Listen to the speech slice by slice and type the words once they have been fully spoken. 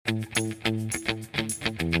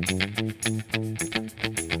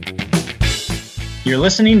You're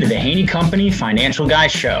listening to the Haney Company Financial Guy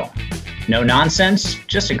Show. No nonsense,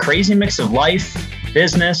 just a crazy mix of life,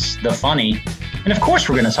 business, the funny, and of course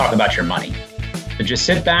we're going to talk about your money. So just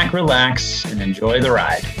sit back, relax, and enjoy the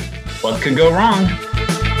ride. What could go wrong?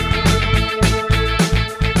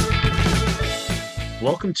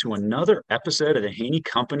 Welcome to another episode of the Haney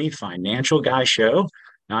Company Financial Guy Show.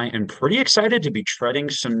 I am pretty excited to be treading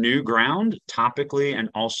some new ground topically and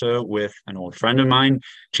also with an old friend of mine,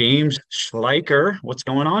 James Schleicher. What's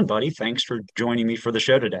going on, buddy? Thanks for joining me for the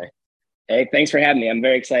show today. Hey, thanks for having me. I'm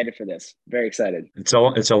very excited for this. Very excited. It's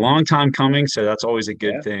a long time coming, so that's always a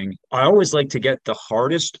good thing. I always like to get the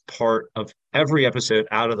hardest part of every episode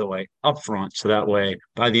out of the way up front, so that way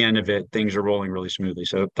by the end of it, things are rolling really smoothly.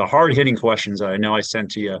 So the hard-hitting questions that I know I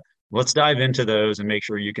sent to you, let's dive into those and make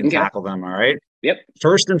sure you can tackle them, all right? Yep.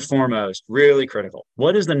 First and foremost, really critical.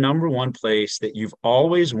 What is the number one place that you've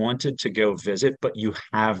always wanted to go visit, but you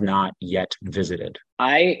have not yet visited?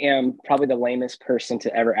 I am probably the lamest person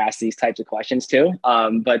to ever ask these types of questions too.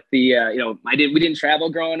 But we didn't travel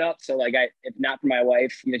growing up. So if not for my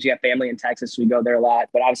wife, she got family in Texas, so we go there a lot,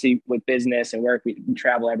 but obviously with business and work, we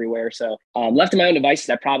travel everywhere. So left to my own devices,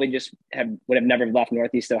 I probably just would have never left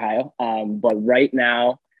Northeast Ohio. But right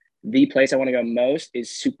now, the place I want to go most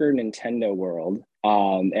is Super Nintendo World.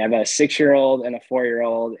 I have a 6-year-old and a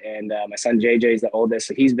 4-year-old, and my son JJ is the oldest.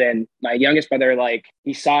 So he's been my youngest brother.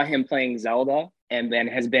 He saw him playing Zelda and then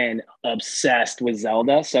has been obsessed with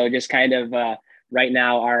Zelda. So just kind of right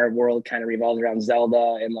now, our world kind of revolves around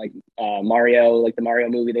Zelda and Mario, like the Mario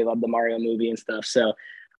movie. They love the Mario movie and stuff. So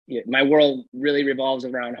my world really revolves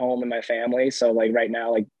around home and my family. So right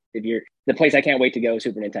now, if you're the place I can't wait to go,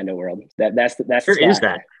 Super Nintendo World. That's Where is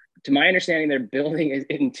that? To my understanding, they're building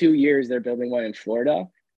in 2 years. They're building one in Florida.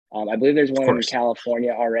 I believe there's one in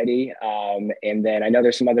California already. And then I know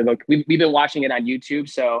there's some other we've been watching it on YouTube,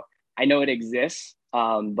 so I know it exists.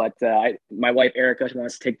 But my wife Erica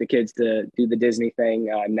wants to take the kids to do the Disney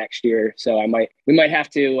thing next year. So we might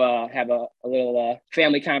have to have a little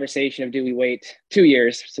family conversation of do we wait 2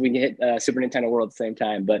 years so we can hit Super Nintendo World at the same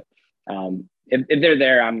time. But if they're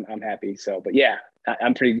there, I'm happy. So, but yeah,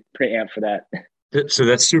 I'm pretty amped for that. So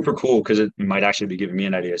that's super cool because it might actually be giving me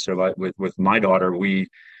an idea. So with my daughter, we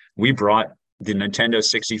brought the Nintendo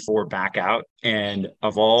 64 back out, and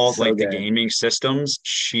of all the gaming systems,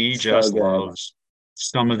 she just loves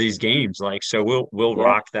some of these games. So we'll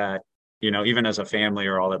rock that, even as a family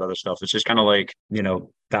or all that other stuff. It's just kind of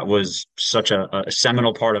that was such a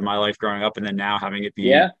seminal part of my life growing up, and then now having it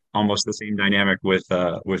be almost the same dynamic with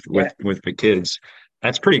the kids.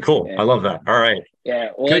 That's pretty cool. Yeah. I love that. All right. Yeah.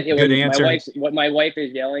 Well, good answer. My wife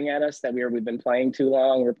is yelling at us that we've been playing too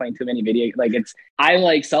long. We're playing too many video.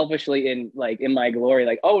 I'm selfishly in my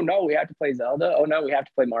glory. Oh no, we have to play Zelda. Oh no, we have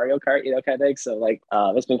to play Mario Kart. Kind of thing. So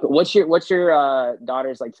it's been cool. What's your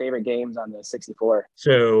daughter's favorite games on the 64?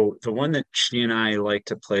 So the one that she and I like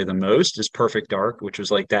to play the most is Perfect Dark, which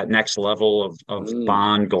was that next level of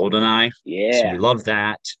Bond GoldenEye. Yeah. So we love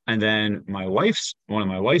that. And then one of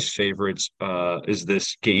my wife's favorites is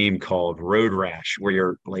this game called Road Rash, where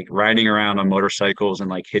you're riding around on motorcycles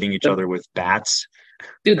and hitting each other with bats.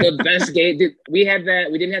 Dude, the best game. Dude, we had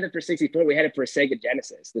that. We didn't have it for 64. We had it for Sega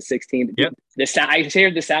Genesis, the 16. Yep. I hear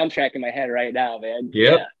the soundtrack in my head right now, man.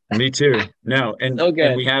 Yep. Yeah. Me too. No, and, so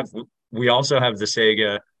good. And we also have the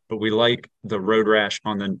Sega, but we like the Road Rash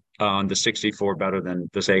on the 64 better than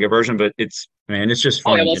the Sega version. But it's just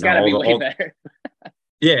fun. Oh, yeah, it's gotta be way better.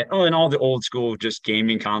 Yeah. Oh, and all the old school just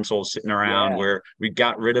gaming consoles sitting around where we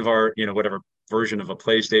got rid of our, whatever version of a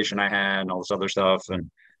PlayStation I had and all this other stuff. And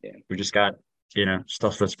we just got,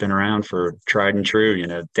 stuff that's been around for tried and true,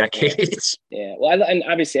 decades. Yeah. Well, and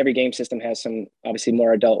obviously every game system has some obviously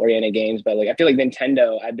more adult oriented games, but I feel like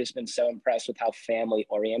Nintendo, I've just been so impressed with how family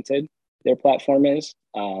oriented their platform is.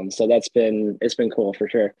 So it's been cool for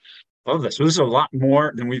sure. Love this. So this is a lot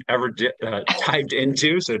more than we've ever dived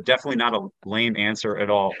into. So definitely not a lame answer at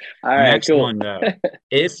all. All right, Next cool. one, though.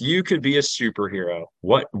 If you could be a superhero,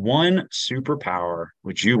 what one superpower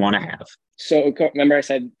would you want to have? So remember I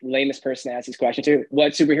said lamest person to ask these questions too.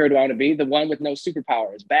 What superhero do I want to be? The one with no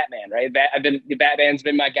superpowers, Batman, right? Batman's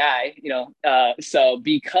been my guy, so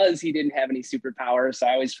because he didn't have any superpowers, so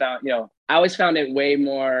I always found it way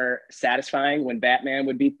more satisfying when Batman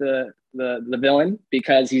would beat the villain,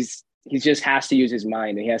 because he just has to use his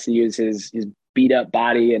mind and he has to use his beat up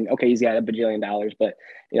body, and okay, he's got a bajillion dollars, but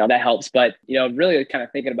that helps. But really kind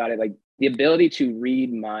of thinking about it, like the ability to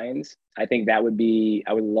read minds, I think I would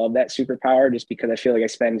love that superpower, just because I feel like I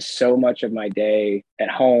spend so much of my day at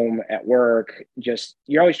home, at work, just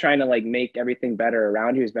you're always trying to like make everything better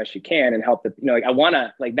around you as best you can and help like I want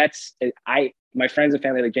to, like my friends and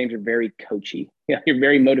family like James are very coachy. You're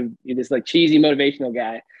very you're this like cheesy motivational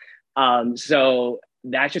guy. So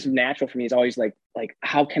that's just natural for me. It's always like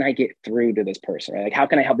how can I get through to this person, right? Like how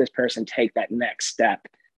can I help this person take that next step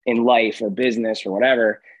in life or business or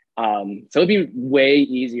whatever. So it'd be way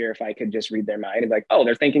easier if I could just read their mind and be like, oh,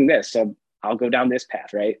 they're thinking this, so I'll go down this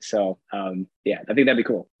path, right? So yeah, I think that'd be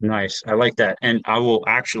cool. Nice. I like that. And I will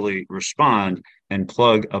actually respond and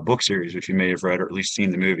plug a book series, which you may have read or at least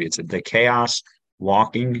seen the movie. It's the Chaos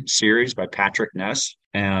Walking series by Patrick Ness.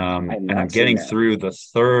 And I'm getting through the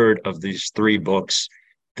third of these three books.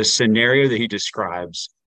 The scenario that he describes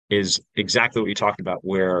is exactly what you talked about,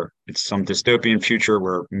 where it's some dystopian future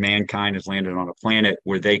where mankind has landed on a planet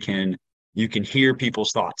where you can hear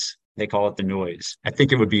people's thoughts. They call it the noise. I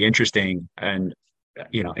think it would be interesting. And,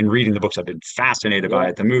 in reading the books, I've been fascinated by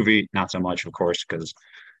it. The movie, not so much, of course, because,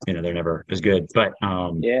 they're never as good. But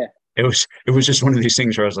it was just one of these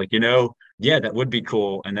things where I was like, yeah, that would be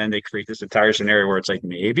cool. And then they create this entire scenario where it's like,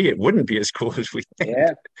 maybe it wouldn't be as cool as we think.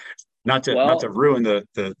 Yeah. Not to ruin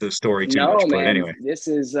the story too much, but anyway. This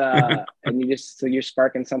is and you're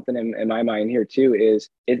sparking something in my mind here too. Is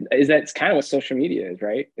that it's kind of what social media is,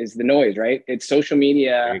 right? Is the noise, right? It's social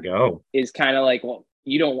media. There you go. Is kind of like, well,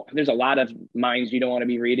 there's a lot of minds you don't want to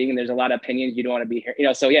be reading, and there's a lot of opinions you don't want to be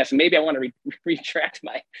hearing. So maybe I want to retract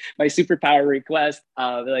my superpower request.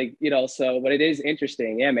 But it is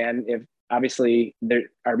interesting, yeah, man. If obviously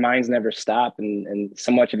our minds never stop, and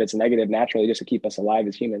so much of it's negative naturally just to keep us alive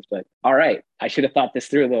as humans. But all right, I should have thought this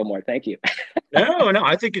through a little more. Thank you. No,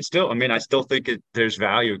 I think it's still, I still think there's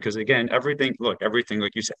value, because again, everything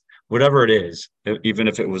like you said, whatever it is, even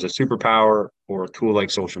if it was a superpower or a tool like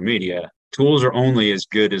social media, tools are only as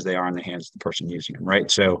good as they are in the hands of the person using them, right?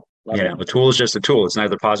 So a tool is just a tool. It's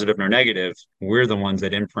neither positive nor negative. We're the ones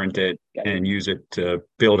that imprint it and use it to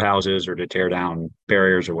build houses or to tear down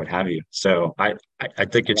barriers or what have you. So I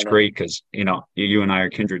think it's great because, you and I are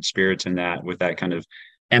kindred spirits in that, with that kind of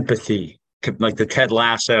empathy, like the Ted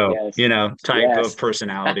Lasso, type of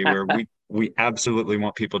personality where we absolutely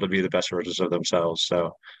want people to be the best versions of themselves.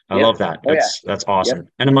 So I love that. That's awesome. Yep.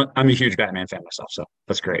 And I'm a huge Batman fan myself. So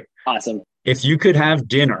that's great. Awesome. If you could have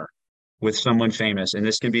dinner with someone famous, and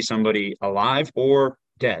this can be somebody alive or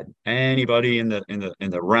dead, anybody in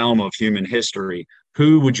the realm of human history,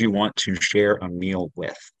 who would you want to share a meal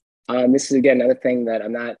with? This is again another thing that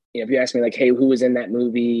I'm not. If you ask me like, hey, who was in that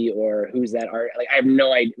movie or who's that art? Like I have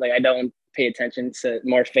no idea. Like I don't pay attention to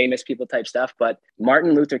more famous people type stuff. But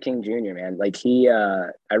Martin Luther King Jr., man, like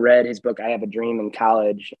I read his book, I Have a Dream, in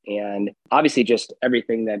college, and obviously just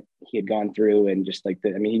everything that he had gone through, and just like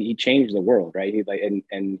he changed the world, right?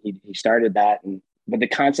 He started that, but the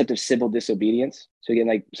concept of civil disobedience. So again,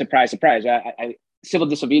 like surprise, civil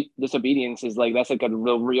disobedience is like, that's like a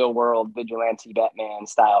real world vigilante Batman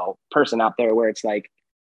style person out there, where it's like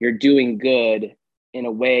you're doing good in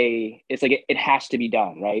a way. It's like it has to be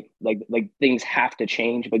done, right? Like things have to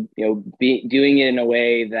change, but doing it in a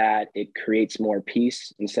way that it creates more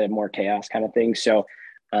peace instead of more chaos, kind of thing. So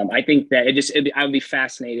I think that I would be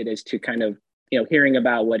fascinated as to kind of hearing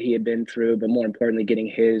about what he had been through, but more importantly, getting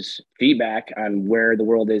his feedback on where the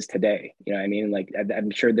world is today. You know what I mean? Like, I'm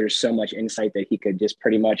sure there's so much insight that he could just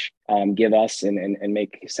pretty much give us and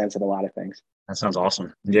make sense of a lot of things. That sounds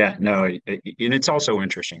awesome. Yeah, no, and it's also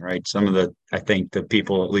interesting, right? I think the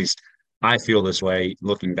people, at least I feel this way,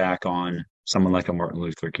 looking back on someone like a Martin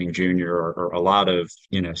Luther King Jr. or a lot of,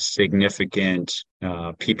 significant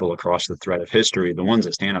people across the thread of history, the ones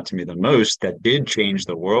that stand out to me the most that did change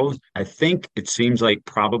the world. I think it seems like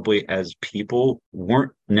probably as people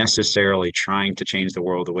weren't necessarily trying to change the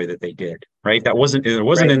world the way that they did, right? It wasn't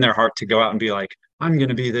in their heart to go out and be like, I'm going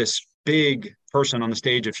to be this big person on the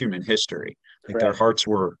stage of human history. Like their hearts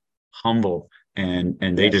were humble, and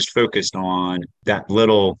they just focused on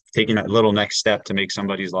taking that little next step to make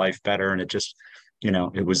somebody's life better. And it just,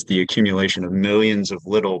 it was the accumulation of millions of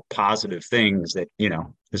little positive things that,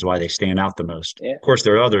 is why they stand out the most. Yeah. Of course,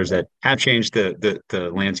 there are others that have changed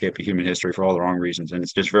the landscape of human history for all the wrong reasons. And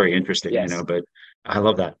it's just very interesting, but I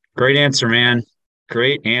love that. Great answer, man.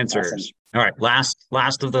 Great answers. Awesome. All right.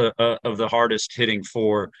 Last of the hardest hitting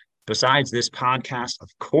four, besides this podcast, of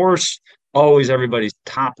course, always everybody's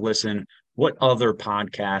top listen. What other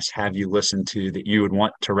podcasts have you listened to that you would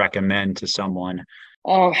want to recommend to someone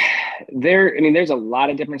Um, there's a lot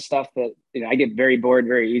of different stuff that, I get very bored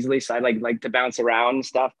very easily. So I like to bounce around and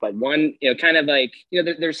stuff. But one, kind of like,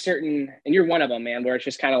 there's certain, and you're one of them, man, where it's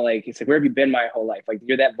just kind of like, it's like, where have you been my whole life? Like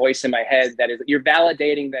you're that voice in my head that is, you're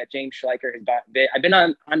validating that James Schleicher has been, I've been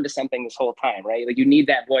onto something this whole time, right? Like you need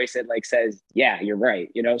that voice that like says, yeah, you're right,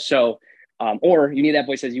 so or you need that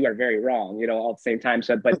voice says you are very wrong, all at the same time.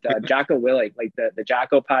 So, but Jocko Willink, like the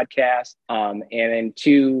Jocko podcast, and then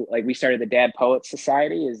two, like we started the Dad Poet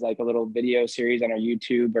Society is like a little video series on our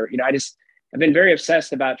YouTube, or I've been very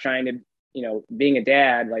obsessed about trying to, being a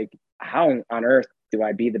dad, like how on earth do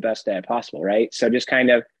I be the best dad possible, right? So just kind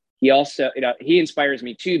of, he also, he inspires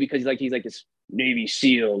me too because he's like this Navy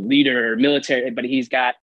SEAL leader, military, but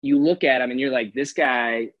you look at him and you're like, this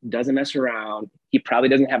guy doesn't mess around. He probably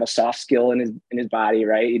doesn't have a soft skill in his body,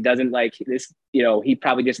 right? He doesn't like this, he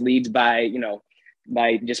probably just leads by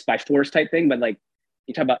force type thing. But like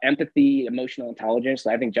you talk about empathy, emotional intelligence.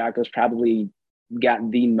 I think Jocko's probably got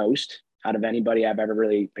the most out of anybody I've ever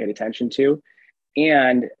really paid attention to.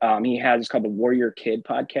 And he has called the Warrior Kid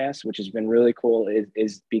podcast, which has been really cool.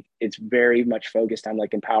 It's very much focused on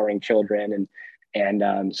like empowering children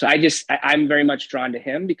so I'm very much drawn to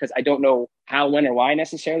him because I don't know how, when, or why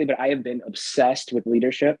necessarily, but I have been obsessed with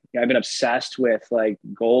leadership. I've been obsessed with like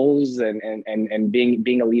goals and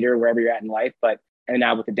being a leader wherever you're at in life. And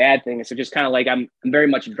now with the dad thing, so just kind of like I'm very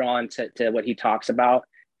much drawn to what he talks about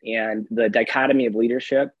and the dichotomy of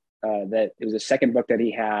leadership. That it was the second book that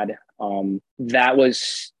he had. That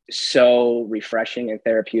was so refreshing and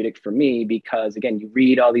therapeutic for me because again, you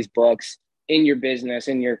read all these books in your business,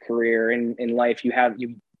 in your career, in life,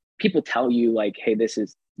 people tell you like, hey, this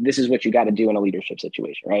is what you got to do in a leadership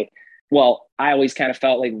situation, right? Well, I always kind of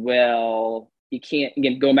felt like, well, you can't,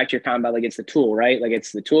 again, going back to your comment about like it's the tool, right? Like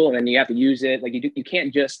it's the tool and then you have to use it. Like you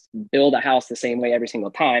can't just build a house the same way every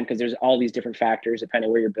single time because there's all these different factors depending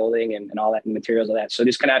on where you're building and all that and materials of that. So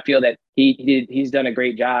just kind of feel that he's done a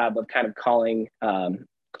great job of kind of calling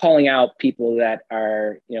out people that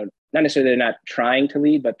are, not necessarily they're not trying to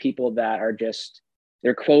lead, but people that are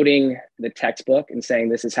they're quoting the textbook and saying,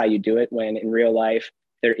 this is how you do it. When in real life,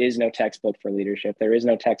 there is no textbook for leadership. There is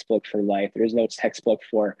no textbook for life. There is no textbook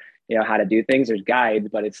for, how to do things. There's guides,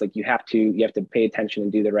 but it's like, you have to pay attention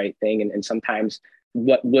and do the right thing. And sometimes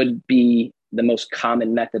what would be the most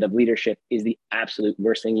common method of leadership is the absolute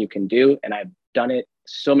worst thing you can do. And I've done it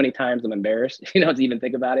so many times. I'm embarrassed, to even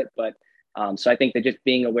think about it, but so I think that just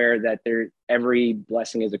being aware that every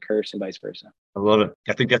blessing is a curse and vice versa. I love it.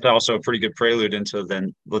 I think that's also a pretty good prelude into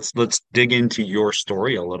then let's dig into your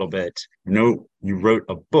story a little bit. You wrote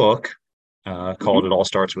a book called It All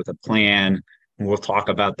Starts with a Plan. We'll talk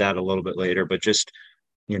about that a little bit later, but just,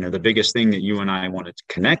 the biggest thing that you and I wanted to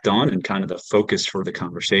connect on and kind of the focus for the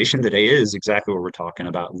conversation today is exactly what we're talking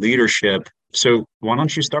about, leadership. So why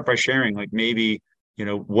don't you start by sharing like maybe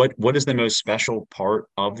what is the most special part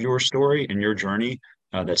of your story and your journey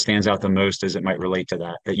that stands out the most as it might relate to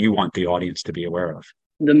that you want the audience to be aware of?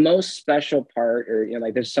 The most special part, or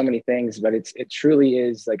like there's so many things, but it truly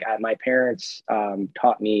is like my parents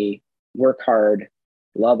taught me work hard,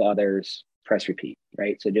 love others, press repeat,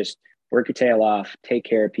 right? So just work your tail off, take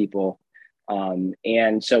care of people.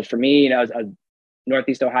 And so for me, I was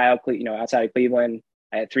Northeast Ohio, outside of Cleveland.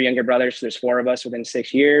 I had 3 younger brothers. So there's 4 of us within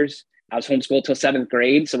 6 years. I was homeschooled till 7th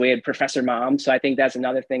grade. So we had professor mom. So I think that's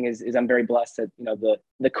another thing is I'm very blessed that,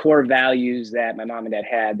 the core values that my mom and dad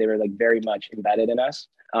had, they were like very much embedded in us.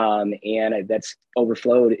 And that's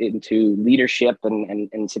overflowed into leadership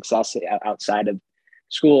and success outside of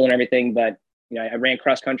school and everything. But, I ran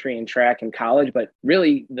cross country and track in college, but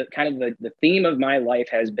really the theme of my life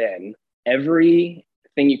has been everything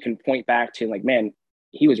you can point back to, like, man,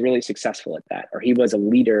 he was really successful at that, or he was a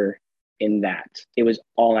leader in that. It was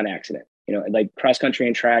all on accident. Like cross country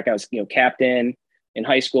and track, I was, captain in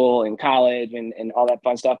high school and college and all that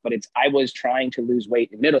fun stuff. But I was trying to lose weight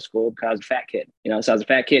in middle school because I was a fat kid, so I was a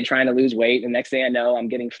fat kid trying to lose weight. And next thing I know, I'm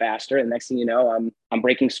getting faster. And next thing you know, I'm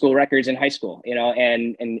breaking school records in high school,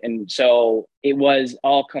 and so it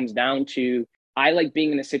all comes down to, I like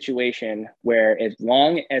being in a situation where as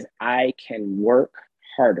long as I can work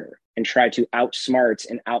harder and try to outsmart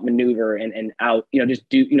and outmaneuver and just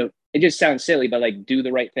do, it just sounds silly, but like do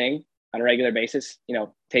the right thing on a regular basis,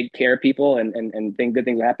 take care of people and think good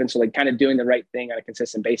things happen. So like kind of doing the right thing on a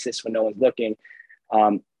consistent basis when no one's looking.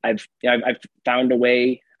 I've found a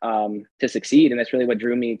way to succeed. And that's really what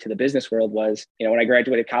drew me to the business world was, when I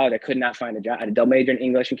graduated college, I could not find a job. I had a double major in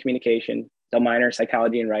English and communication, double minor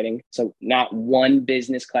psychology and writing. So not one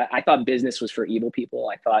business class. I thought business was for evil people.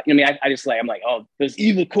 I thought, I'm like, oh, those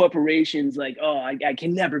evil corporations, like, oh, I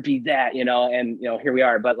can never be that, and here we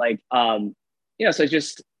are. But like, So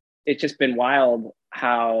it's just been wild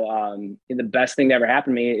how the best thing that ever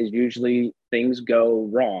happened to me is usually things go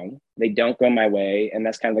wrong. They don't go my way. And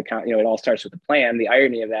that's kind of it all starts with the plan. The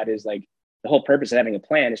irony of that is like the whole purpose of having a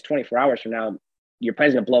plan is 24 hours from now, your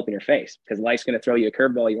plan's going to blow up in your face because life's going to throw you a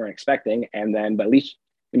curveball you weren't expecting. And then, but at least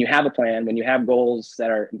when you have a plan, when you have goals that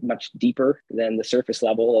are much deeper than the surface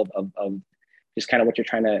level of just kind of what you're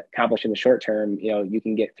trying to accomplish in the short term, you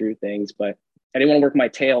can get through things. But I didn't want to work my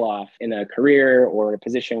tail off in a career or a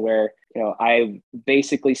position where, I've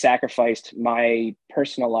basically sacrificed my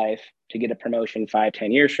personal life to get a promotion 5,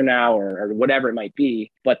 10 years from now or whatever it might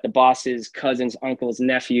be. But the boss's cousins, uncles,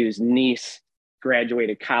 nephews, niece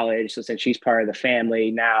graduated college. So since she's part of the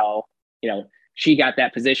family now, she got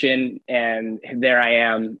that position and there I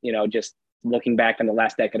am, just looking back on the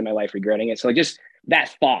last decade of my life, regretting it. So just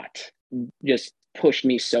that thought just pushed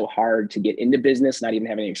me so hard to get into business, not even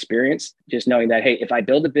having any experience, just knowing that, hey, if I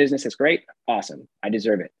build a business that's great, awesome, I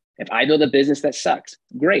deserve it. If I build a business that sucks,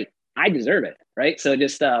 great, I deserve it. Right. So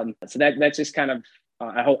just so that's just kind of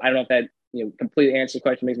I don't know if that completely answers the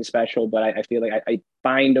question, makes me special, but I feel like I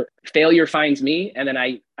find failure finds me, and then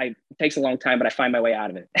it takes a long time, but I find my way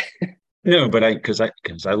out of it. No, but because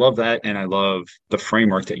I love that, and I love the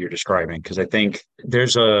framework that you're describing, because I think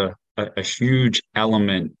there's a huge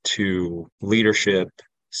element to leadership,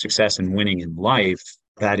 success, and winning in life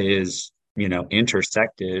that is,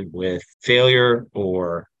 intersected with failure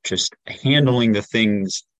or just handling the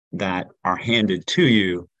things that are handed to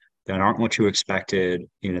you that aren't what you expected,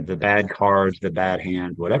 the bad cards, the bad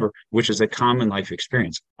hand, whatever, which is a common life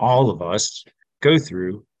experience. All of us go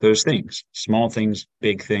through those things, small things,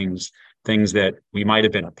 big things, things that we might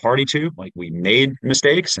have been a party to, like we made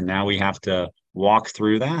mistakes and now we have to walk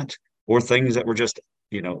through that, or things that were just,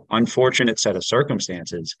 unfortunate set of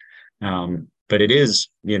circumstances. But it is,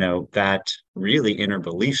 that really inner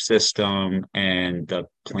belief system and the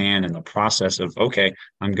plan and the process of, okay,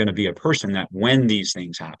 I'm going to be a person that when these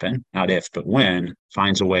things happen, not if, but when,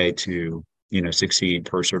 finds a way to, succeed,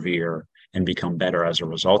 persevere, and become better as a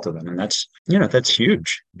result of them. And that's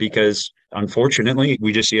huge because unfortunately,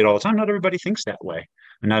 we just see it all the time. Not everybody thinks that way.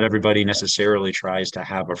 And not everybody necessarily tries to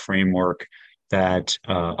have a framework that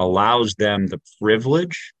allows them the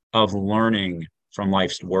privilege of learning from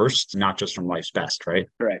life's worst, not just from life's best, right?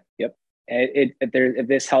 Correct. Yep. If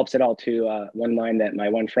this helps at all too, one line that my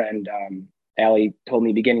one friend, Allie, told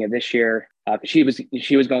me beginning of this year, she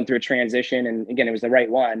was going through a transition, and again, it was the right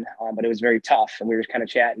one, but it was very tough. And we were kind of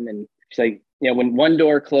chatting, and she's like, when one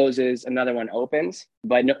door closes, another one opens.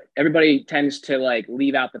 But no, everybody tends to like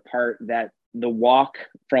leave out the part that the walk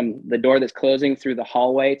from the door that's closing through the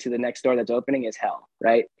hallway to the next door that's opening is hell,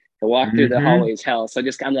 right? The walk through the hallway is hell. So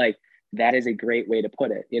just I'm like, that is a great way to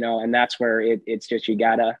put it, and that's where it's just,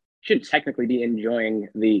 should technically be enjoying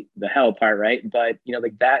the hell part, right? But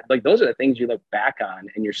like that, like those are the things you look back on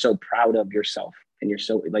and you're so proud of yourself, and you're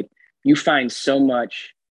so like, you find so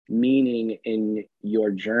much meaning in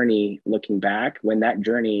your journey looking back, when that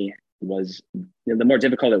journey was, the more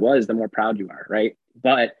difficult it was, the more proud you are, right?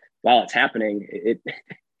 But while it's happening,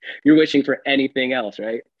 you're wishing for anything else,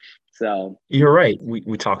 right? So you're right.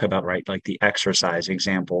 We talk about, right, like the exercise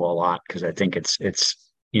example a lot, because I think it's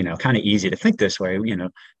kind of easy to think this way.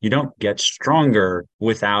 You don't get stronger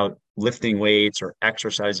without lifting weights or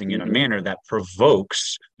exercising in a manner that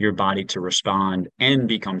provokes your body to respond and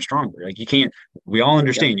become stronger. Like we all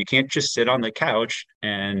understand, you can't just sit on the couch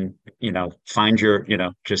and,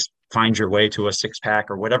 find your way to a six pack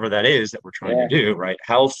or whatever that is that we're trying to do, right?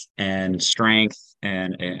 Health and strength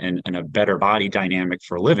and a better body dynamic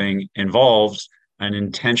for living involves an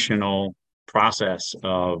intentional process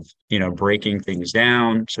of breaking things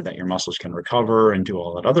down so that your muscles can recover and do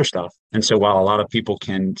all that other stuff. And so while a lot of people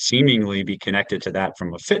can seemingly be connected to that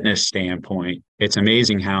from a fitness standpoint, it's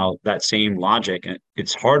amazing how that same logic,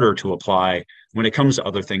 it's harder to apply when it comes to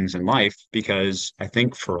other things in life, because I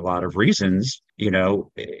think for a lot of reasons,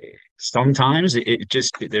 sometimes it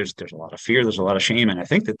just there's a lot of fear, there's a lot of shame, and I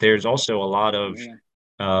think that there's also a lot of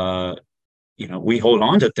we hold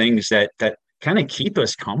on to things that kind of keep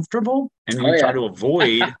us comfortable, and we try to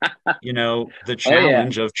avoid the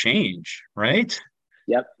challenge of change, right?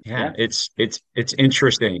 Yep. It's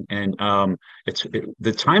interesting, and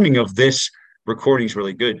the timing of this recording is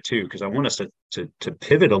really good too, because I want us to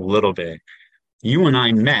pivot a little bit. You and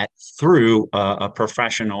I met through a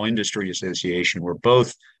professional industry association. We're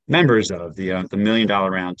both members of the $1 Million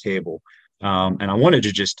Round Table, and I wanted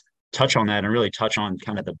to just touch on that and really touch on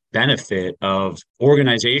kind of the benefit of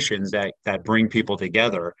organizations that bring people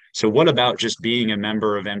together. So what about just being a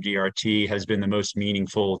member of MDRT has been the most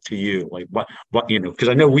meaningful to you? Like what, because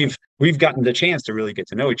I know we've gotten the chance to really get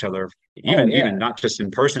to know each other, Oh even yeah. not just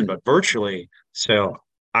in person, but virtually. So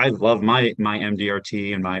I love my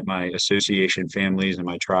MDRT and my association families and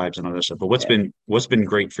my tribes and other stuff. But Yeah. what's been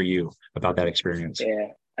great for you about that experience? Yeah.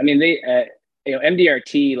 I mean,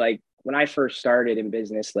 MDRT, like when I first started in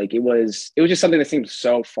business, like it was just something that seemed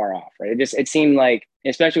so far off, right? It seemed like,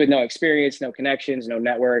 especially with no experience, no connections, no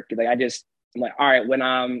network, like I'm like, all right, when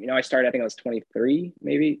I started, I think I was 23,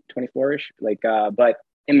 maybe 24ish, but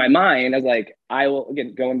in my mind, I was like, I will,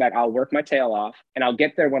 again, going back, I'll work my tail off and I'll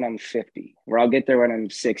get there when I'm 50, or I'll get there when I'm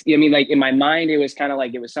 60. I mean, like in my mind, it was kind of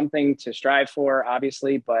like, it was something to strive for,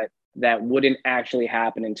 obviously, but that wouldn't actually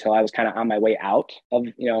happen until I was kind of on my way out of,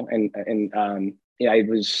 I think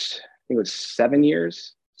it was 7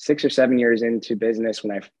 years, 6 or 7 years into business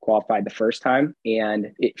when I qualified the first time.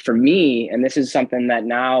 And for me, and this is something that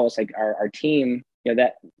now it's like our team,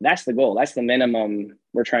 that's the goal. That's the minimum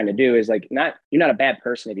we're trying to do, is like, you're not a bad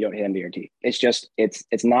person if you don't hit MDRT. It's just,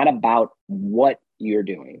 it's not about what you're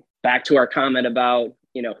doing. Back to our comment about,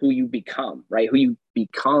 who you become, right? Who you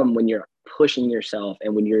become when you're pushing yourself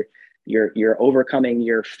and when you're overcoming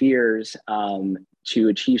your fears, to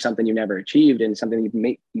achieve something you never achieved, and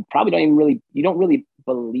something you probably you don't really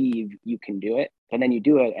believe you can do it, but then you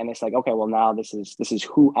do it and it's like, okay, well now this is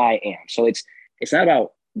who I am. So it's not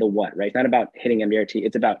about the what, right? It's not about hitting MDRT.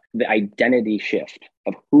 It's about the identity shift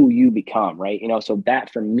of who you become, right? So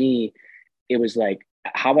that for me, it was like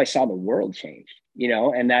how I saw the world change,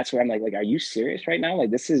 and that's where I'm like, are you serious right now?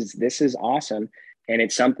 Like, this is awesome. And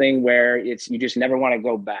it's something where you just never want to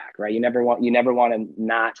go back, right? You never want to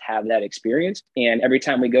not have that experience. And every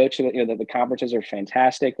time we go to, the conferences are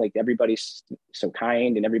fantastic. Like, everybody's so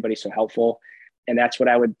kind and everybody's so helpful. And that's what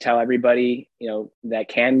I would tell everybody, that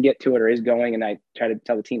can get to it or is going. And I try to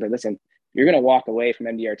tell the team, like, listen, you're going to walk away from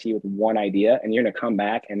MDRT with one idea, and you're going to come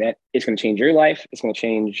back, and that it's going to change your life. It's going to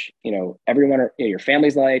change, everyone, or your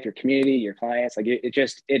family's life, your community, your clients. Like,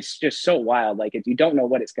 it's just so wild. Like, if you don't know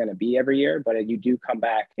what it's going to be every year, but you do come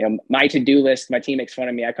back, my to-do list, my team makes fun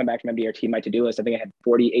of me. I come back from MDRT, my to-do list, I think I had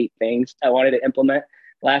 48 things I wanted to implement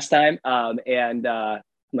last time. I'm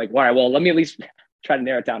like, all right, well, let me at least try to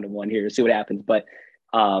narrow it down to one here to see what happens. But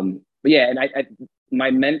yeah, and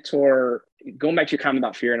my mentor, going back to your comment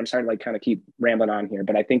about fear, and I'm sorry to kind of keep rambling on here,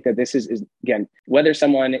 but I think that this is again, whether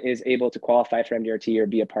someone is able to qualify for MDRT or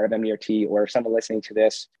be a part of MDRT, or if someone listening to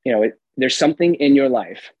this, there's something in your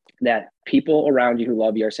life that people around you who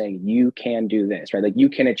love you are saying, you can do this, right? Like, you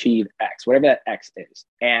can achieve X, whatever that X is.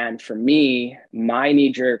 And for me, my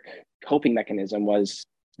knee-jerk coping mechanism was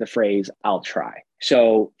the phrase, I'll try.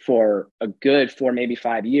 So for a good 4, maybe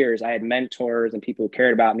 5 years, I had mentors and people who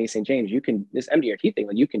cared about me saying, James, this MDRT thing,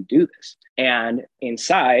 like, you can do this. And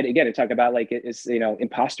inside, again, to talk about, like, it's,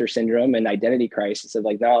 imposter syndrome and identity crisis of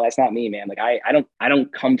like, no, that's not me, man. Like, I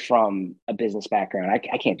don't come from a business background.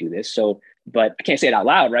 I can't do this. So, but I can't say it out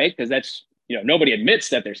loud, right? Because that's, nobody admits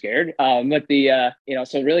that they're scared. But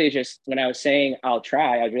so really it's just, when I was saying, I'll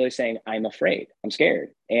try, I was really saying, I'm afraid, I'm scared.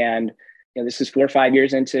 And this is 4 or 5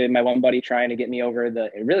 years into my one buddy trying to get me over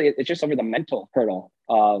it's just over the mental hurdle.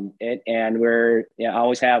 And we're, I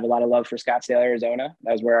always have a lot of love for Scottsdale, Arizona.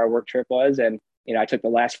 That was where our work trip was. And, I took the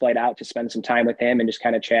last flight out to spend some time with him and just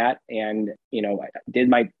kind of chat. And, I did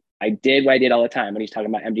what I did all the time when he's talking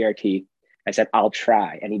about MDRT. I said, I'll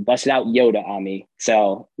try. And he busted out Yoda on me.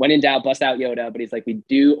 So when in doubt, bust out Yoda. But he's like, we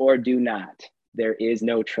do or do not. There is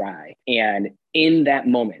no try. And in that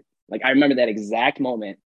moment, like, I remember that exact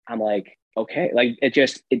moment, I'm like, okay, like,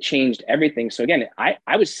 it changed everything. So again,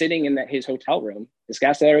 I was sitting in his hotel room in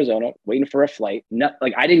Scottsdale, Arizona, waiting for a flight.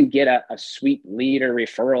 Like, I didn't get a sweet lead or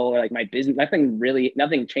referral, or like my business,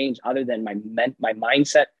 nothing changed other than my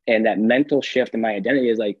mindset, and that mental shift in my identity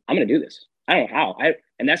is like, I'm going to do this. I don't know how.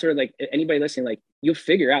 And that's where, like, anybody listening, like, you'll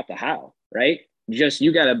figure out the how, right? Just,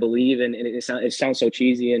 you got to believe. And it sounds so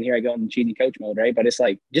cheesy, and here I go in cheesy coach mode, right? But it's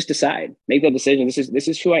like, just decide, make the decision. This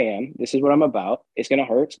is who I am. This is what I'm about. It's going to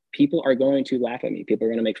hurt. People are going to laugh at me. People are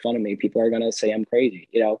going to make fun of me. People are going to say I'm crazy,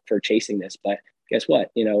 for chasing this. But guess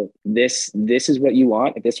what? This is what you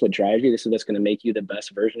want. If this is what drives you, this is what's going to make you the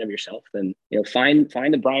best version of yourself. Then, find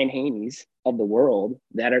the Brian Haney's of the world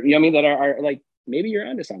that are, that are like, maybe you're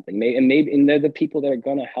onto something. And they're the people that are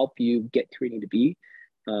going to help you get to where you need to be.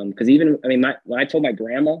 Because when I told my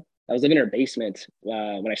grandma, I was living in her basement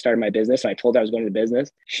when I started my business, and I told her I was going to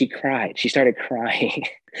business, she cried. She started crying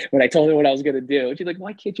when I told her what I was going to do. She's like,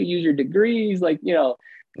 why can't you use your degrees? Like,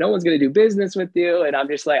 no one's going to do business with you. And I'm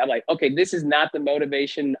like, okay, this is not the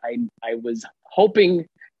motivation I was hoping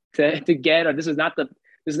to get, or this is not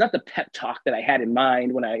the pep talk that I had in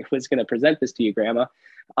mind when I was going to present this to you, Grandma.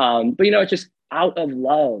 But it's just out of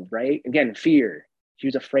love, right? Again, fear. She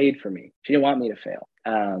was afraid for me. She didn't want me to fail.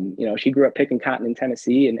 She grew up picking cotton in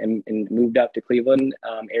Tennessee and moved up to Cleveland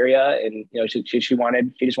area. And, she just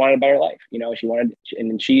wanted a better life.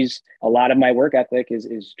 And she's, a lot of my work ethic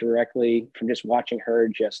is directly from just watching her,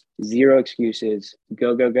 just zero excuses,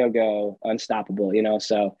 go, go, go, go, unstoppable,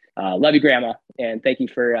 so love you, Grandma. And thank you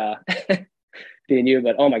for being you.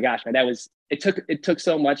 But oh my gosh, man, it took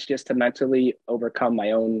so much just to mentally overcome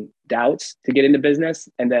my own doubts to get into business.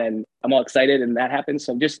 And then I'm all excited and that happens.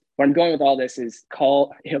 So just where I'm going with all this is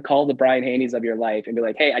call the Brian Haney's of your life and be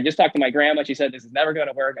like, hey, I just talked to my grandma. She said, this is never going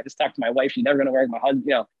to work. I just talked to my wife. She's never going to work. My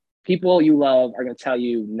husband, people you love are going to tell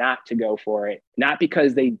you not to go for it, not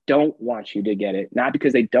because they don't want you to get it, not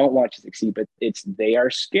because they don't want you to succeed, but they are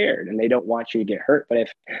scared and they don't want you to get hurt. But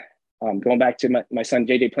if going back to my son,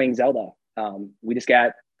 JJ, playing Zelda, we just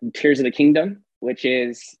got Tears of the Kingdom, which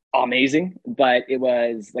is amazing, but it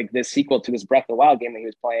was like this sequel to this Breath of the Wild game that he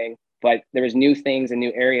was playing. But there was new things and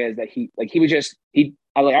new areas that I was like,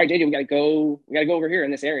 all right, JJ, we gotta go over here in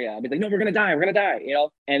this area. I'd be like, no, we're gonna die,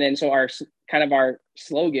 And then so our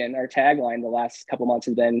slogan, our tagline the last couple months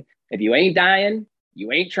has been, if you ain't dying,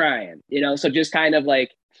 you ain't trying. So just kind of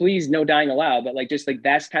like, please, no dying allowed, but like just like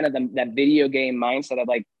that's kind of that video game mindset of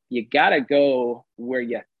like, you gotta go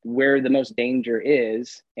where the most danger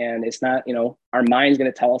is. And it's not, our mind's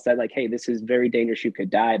going to tell us that like, hey, this is very dangerous. You could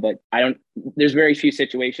die. But there's very few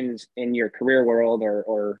situations in your career world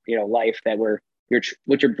or life that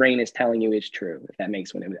what your brain is telling you is true, if that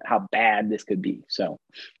makes sense, how bad this could be. So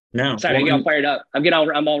no, sorry, I get all fired up.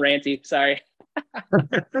 I'm all ranty. Sorry.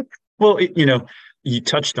 Well, you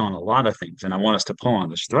touched on a lot of things, and I want us to pull on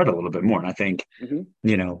this thread a little bit more. And I think,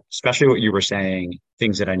 especially what you were saying,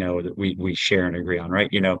 things that I know that we share and agree on, right?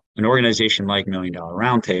 An organization like $1 Million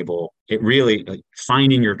Roundtable, it really, like,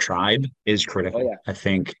 finding your tribe is critical. Oh, yeah. I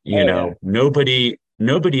think, nobody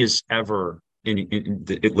is ever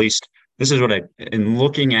at least this is what in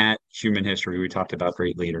looking at human history, we talked about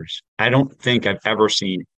great leaders. I don't think I've ever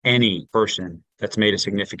seen any person that's made a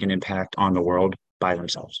significant impact on the world by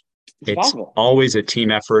themselves. It's always a team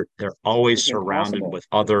effort. They're always surrounded with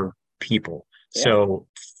other people. Yeah. So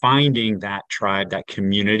finding that tribe, that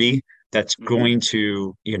community that's going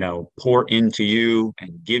to, pour into you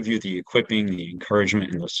and give you the equipping, the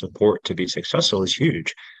encouragement, and the support to be successful is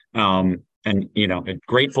huge. And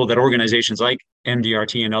grateful that organizations like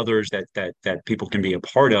MDRT and others that people can be a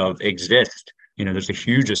part of exist. There's a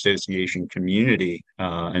huge association community.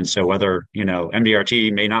 And so whether,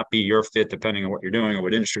 MDRT may not be your fit depending on what you're doing or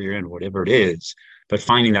what industry you're in, whatever it is, but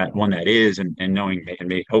finding that one that is and knowing,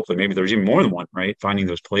 and hopefully maybe there's even more than one, right? Finding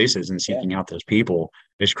those places and seeking out those people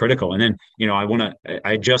is critical. And then,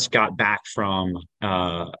 I just got back from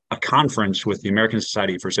a conference with the American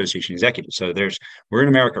Society for Association Executives. So we're in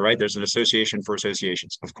America, right? There's an association for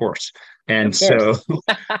associations, of course. And so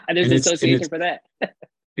there's an association for that.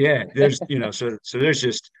 Yeah, there's, so there's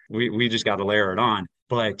just, we just got to layer it on.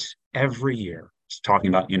 But every year, talking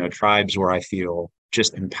about, tribes where I feel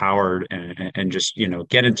just empowered and just,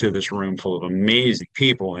 get into this room full of amazing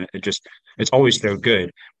people. And it's always so good.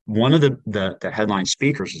 One of the headline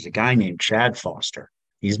speakers is a guy named Chad Foster.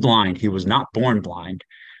 He's blind. He was not born blind.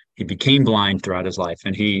 He became blind throughout his life,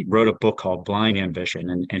 and he wrote a book called Blind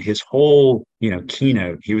Ambition. And his whole,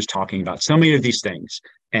 keynote, he was talking about so many of these things.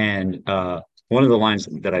 And, one of the lines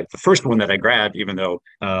the first one that I grabbed, even though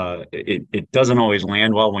it doesn't always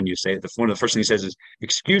land well when you say it, one of the first things he says is,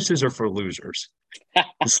 excuses are for losers.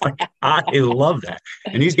 It's like, I love that.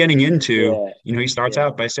 And he's getting into, he starts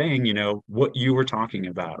out by saying, what you were talking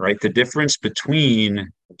about, right? The difference between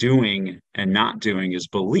doing and not doing is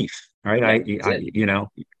belief, right?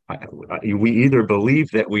 We either believe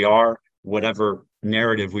that we are whatever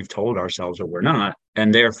narrative we've told ourselves or we're not,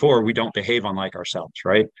 and therefore we don't behave unlike ourselves,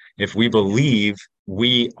 right? If we believe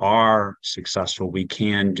we are successful, we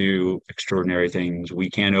can do extraordinary things, we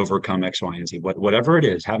can overcome X, Y, and Z, whatever it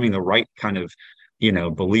is, having the right kind of,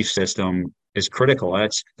 belief system is critical.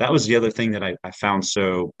 That was the other thing that I found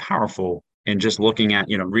so powerful. And just looking at,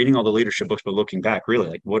 reading all the leadership books, but looking back, really,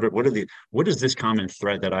 like, what is this common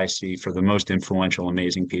thread that I see for the most influential,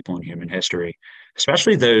 amazing people in human history,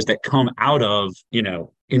 especially those that come out of,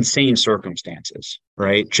 insane circumstances,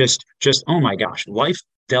 right? Just, oh my gosh, life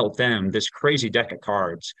dealt them this crazy deck of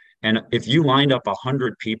cards. And if you lined up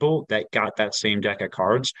 100 people that got that same deck of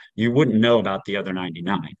cards, you wouldn't know about the other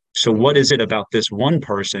 99. so what is it about this one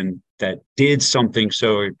person that did something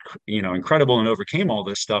so, incredible and overcame all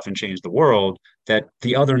this stuff and changed the world that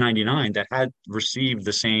the other 99 that had received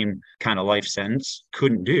the same kind of life sentence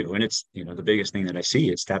couldn't do? And it's, the biggest thing that I see,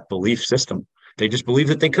 it's that belief system. They just believe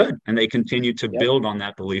that they could, and they continue to Yep. build on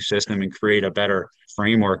that belief system and create a better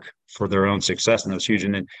framework for their own success. And that's huge.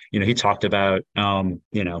 And then, he talked about,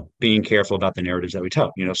 being careful about the narratives that we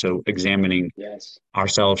tell, so examining Yes.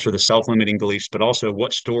 ourselves for the self-limiting beliefs, but also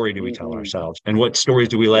what story do we tell Mm-hmm. ourselves, and what stories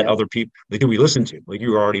do we let Yep. other people, like, do we listen to, like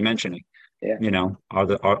you were already mentioning, Yeah. are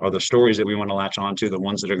the stories that we want to latch on to the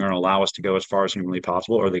ones that are going to allow us to go as far as humanly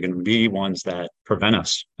possible, or are they going to be ones that prevent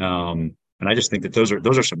us? And I just think that those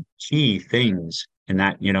are some key things in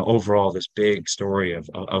that, overall, this big story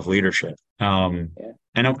of leadership. Yeah.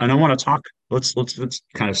 And I want to talk, let's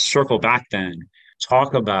kind of circle back then,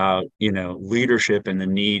 talk about, leadership and the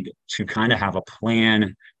need to kind of have a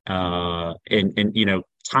plan, and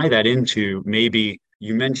tie that into, maybe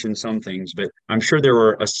you mentioned some things, but I'm sure there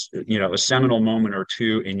were a seminal moment or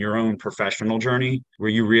two in your own professional journey where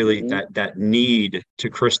you really, Mm-hmm. that need to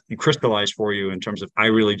crystallize for you in terms of, I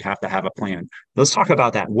really have to have a plan. Let's talk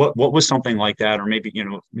about that. What was something like that, or maybe,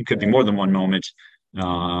 it could be Yeah. more than one moment,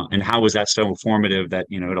 and how was that so formative that,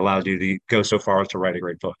 it allowed you to go so far as to write a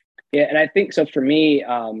great book? Yeah, and I think so for me,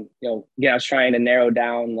 I was trying to narrow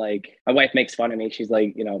down, like, my wife makes fun of me. She's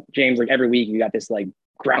like, James, like, every week you got this like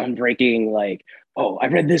groundbreaking, like, oh, I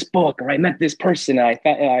read this book, or I met this person, and I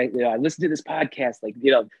thought, I listened to this podcast, like,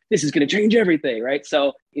 this is going to change everything, right?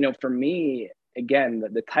 So, for me, again,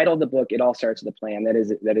 the title of the book, It All Starts with a Plan. That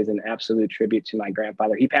is an absolute tribute to my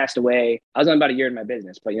grandfather. He passed away. I was only about a year in my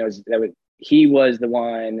business, but he was the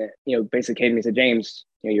one, basically came to me and said, James,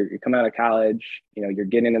 you're coming out of college, you're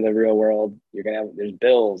getting into the real world. You're going to have, there's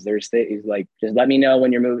bills, there's things, like, just let me know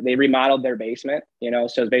when you're moving. They remodeled their basement, so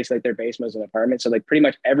it's basically like their basement was an apartment. So like pretty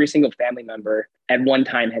much every single family member at one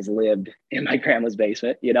time has lived in my grandma's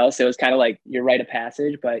basement, so it's kind of like your rite of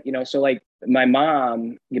passage. But, so like my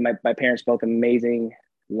mom, my parents, both amazing,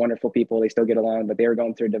 wonderful people. They still get along, but they were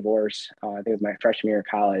going through a divorce. I think it was my freshman year of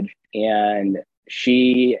college. And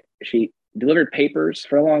she delivered papers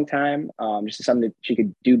for a long time, just something that she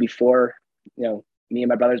could do before, me and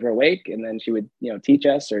my brothers were awake. And then she would, teach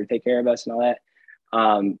us or take care of us and all that.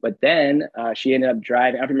 But then she ended up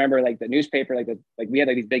driving. I remember like the newspaper, like we had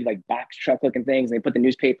like these big like box truck looking things. And they put the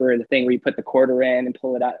newspaper in the thing where you put the quarter in and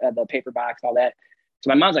pull it out of the paper box and all that. So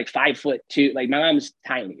my mom's like 5'2". Like my mom's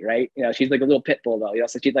tiny, right? She's like a little pit bull though.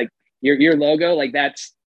 So she's like your logo, like that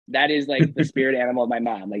is like the spirit animal of my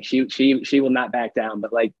mom. Like she will not back down.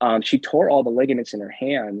 But like she tore all the ligaments in her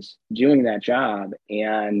hands doing that job.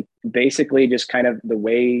 And basically just kind of the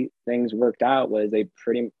way things worked out was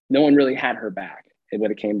no one really had her back. What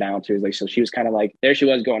it came down to is like, so she was kind of like, there she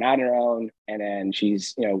was going out on her own, and then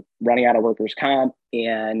she's, running out of workers' comp.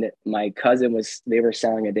 And my cousin they were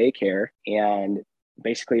selling a daycare, and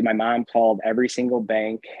basically my mom called every single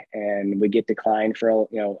bank and would get declined for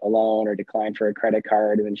a loan or declined for a credit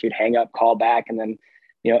card, and then she'd hang up, call back, and then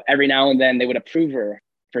every now and then they would approve her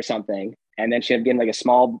for something, and then she'd get like a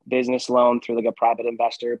small business loan through like a private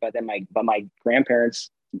investor. But then my grandparents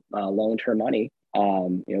loaned her money,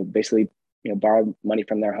 basically borrowed money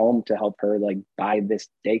from their home to help her like buy this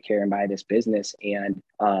daycare and buy this business. And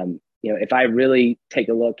if I really take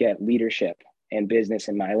a look at leadership and business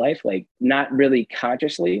in my life, like not really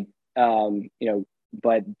consciously,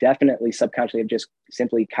 but definitely subconsciously, I've just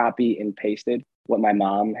simply copy and pasted what my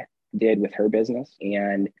mom did with her business.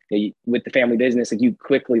 And with the family business, like you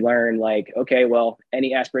quickly learn like, okay, well,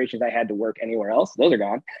 any aspirations I had to work anywhere else, those are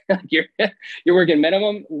gone. you're working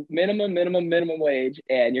minimum wage,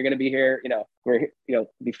 and you're going to be here, we're,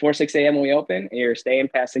 before 6 a.m. when we open, and you're staying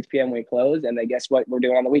past 6 p.m. when we close. And then guess what we're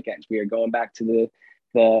doing on the weekends? We are going back to the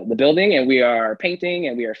building, and we are painting,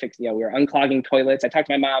 and we are fixing, we are unclogging toilets. I talked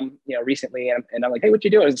to my mom, recently, and I'm like, hey, what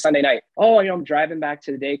you doing? It was a Sunday night. Oh, I'm driving back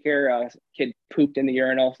to the daycare. Kid pooped in the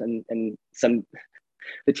urinal, and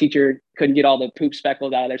the teacher couldn't get all the poop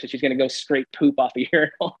speckles out of there, so she's going to go scrape poop off a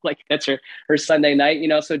urinal. Like that's her Sunday night,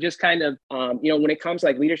 So just kind of, when it comes to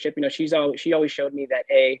like leadership, she always showed me that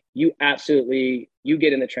you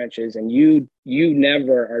get in the trenches, and you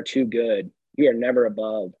never are too good. You are never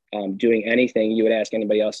above doing anything you would ask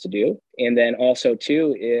anybody else to do. And then also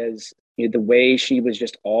too is the way she was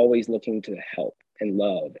just always looking to help and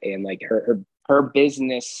love, and like her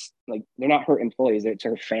business, like they're not her employees, it's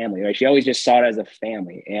her family, right? She always just saw it as a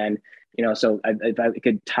family. And so if I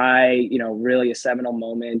could tie really a seminal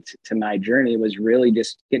moment to my journey, was really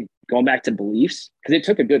just going back to beliefs, because it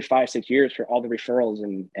took a good 5-6 years for all the referrals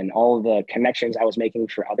and all of the connections I was making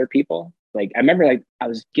for other people like, I remember like I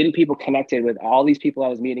was getting people connected with all these people I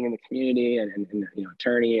was meeting in the community and you know,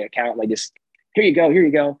 attorney, accountant, like just here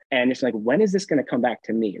you go. And it's like, when is this going to come back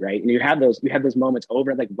to me? Right. And you have those moments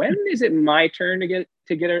over, like, when is it my turn to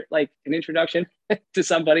get like an introduction to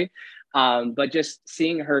somebody? But just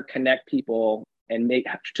seeing her connect people and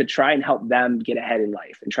to try and help them get ahead in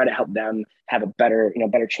life and try to help them have a better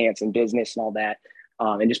chance in business and all that.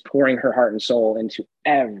 And just pouring her heart and soul into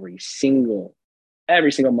every single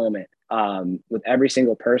moment, with every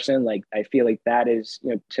single person. Like, I feel like that is,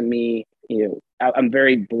 you know, to me, you know, I'm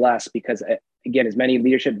very blessed because, again, as many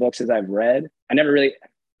leadership books as I've read, I never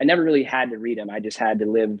really had to read them. I just had to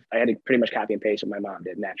live. I had to pretty much copy and paste what my mom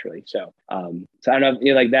did naturally. So, so I don't know,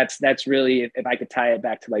 you know, like that's really, if I could tie it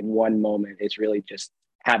back to like one moment, it's really just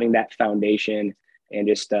having that foundation and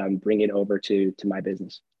just bring it over to my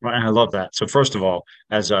business. Well, and I love that. So first of all,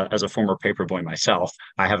 as a former paperboy myself,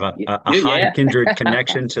 I have a Dude, high yeah. kindred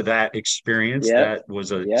connection to that experience. Yep. That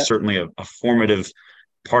was Yep. certainly a formative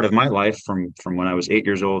part of my life from when I was 8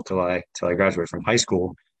 years old till I graduated from high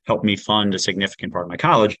school. Helped me fund a significant part of my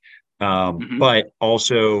college. Mm-hmm. But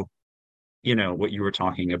also, you know, what you were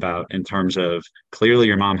talking about in terms of, clearly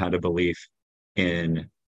your mom had a belief in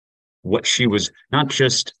what she was, not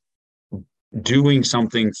just doing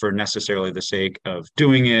something for necessarily the sake of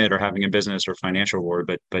doing it or having a business or financial reward,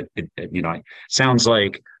 but you know, it sounds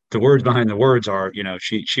like the words behind the words are, you know,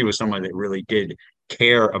 she was someone that really did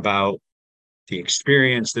care about the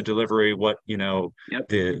experience, the delivery, what, you know, Yep.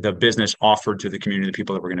 the business offered to the community, the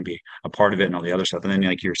people that were going to be a part of it, and all the other stuff. And then,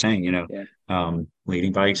 like you're saying, you know, Yeah.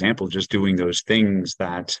 leading by example, just doing those things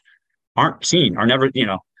that aren't seen, are never, you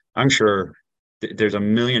know, I'm sure there's a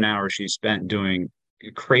million hours she spent doing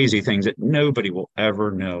crazy things that nobody will ever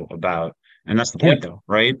know about. And that's the point, Yep. though,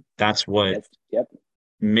 right? That's what Yep.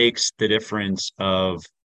 makes the difference of,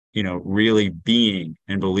 you know, really being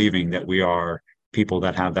and believing that we are people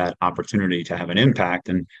that have that opportunity to have an impact.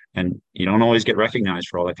 And you don't always get recognized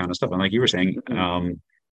for all that kind of stuff. And like you were saying, Mm-hmm.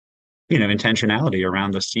 you know, intentionality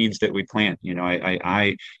around the seeds that we plant. You know,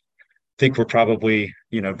 I think we're probably,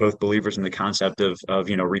 you know, both believers in the concept of,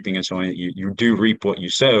 you know, reaping and sowing. You do reap what you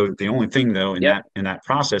sow. The only thing, though, in Yep. that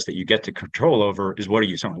process that you get to control over is, what are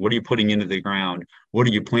you sowing? What are you putting into the ground? What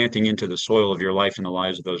are you planting into the soil of your life and the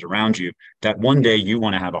lives of those around you that one day you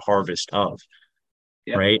want to have a harvest of,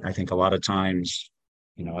 Yep. right? I think a lot of times,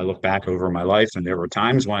 you know, I look back over my life and there were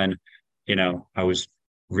times when, you know, I was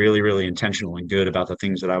really, really intentional and good about the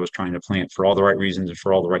things that I was trying to plant for all the right reasons and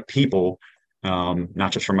for all the right people,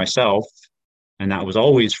 not just for myself. And that was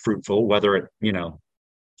always fruitful, whether it, you know,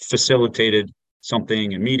 facilitated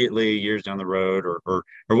something immediately years down the road, or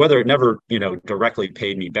whether it never, you know, directly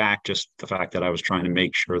paid me back, just the fact that I was trying to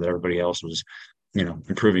make sure that everybody else was, you know,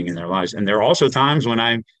 improving in their lives. And there are also times when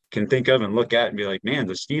I can think of and look at and be like, man,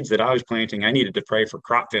 the seeds that I was planting, I needed to pray for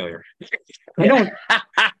crop failure. I Yeah. don't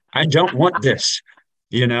I don't want this.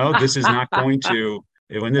 You know, this is not going to,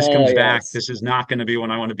 when this Oh comes back, yes. this is not going to be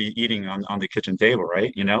when I want to be eating on the kitchen table,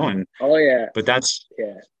 right? You know, and Oh yeah. but that's,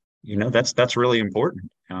 Yeah. you know, that's really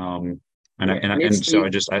important. Yeah. And And it's so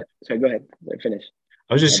sorry, go ahead. Finish.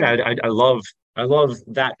 I was My just bad. I love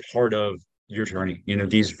that part of your journey. You know,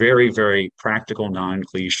 these very, very practical,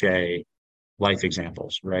 non-cliche life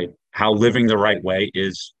examples, right? How living the right way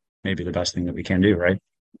is maybe the best thing that we can do, right?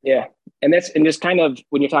 Yeah. And just kind of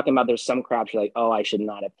when you're talking about, there's some crops you're like, oh, I should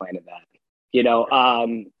not have planted that. You know,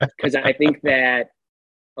 because I think that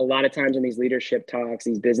a lot of times in these leadership talks,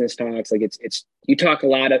 these business talks, like it's you talk a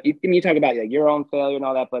lot of you talk about like your own failure and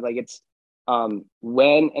all that, but like it's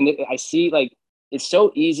I see, like, it's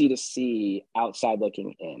so easy to see outside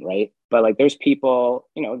looking in, right? But like there's people,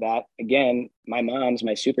 you know, that, again, my mom's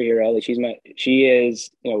my superhero. Like she is,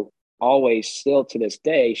 you know, always, still to this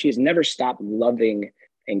day, she's never stopped loving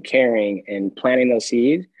and caring and planting those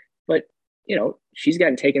seeds. But you know, she's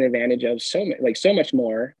gotten taken advantage of so much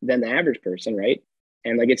more than the average person, right?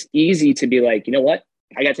 And like it's easy to be like, you know what,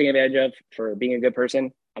 I got taken advantage of for being a good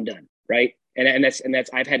person. I'm done, right? And that's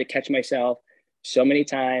I've had to catch myself so many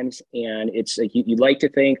times, and it's like you'd like to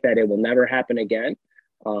think that it will never happen again,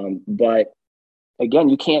 but again,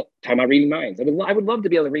 you can't talk about reading minds. I would love to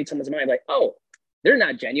be able to read someone's mind, like, oh, they're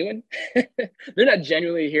not genuine, they're not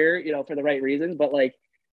genuinely here, you know, for the right reasons, but like,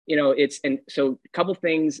 you know, and so a couple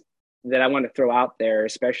things that I want to throw out there,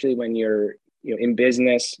 especially when you're, you know, in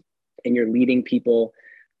business and you're leading people.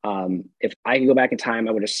 If I could go back in time,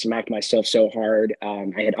 I would have smacked myself so hard.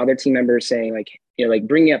 I had other team members saying, like, you know, like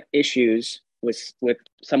bringing up issues with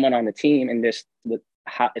someone on the team, and this,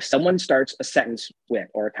 how, if someone starts a sentence with,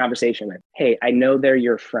 or a conversation with, hey, I know they're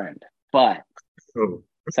your friend, but, Oh.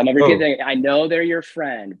 Some of your kids, Oh, I know they're your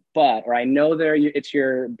friend, but, or I know it's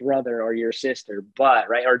your brother or your sister, but,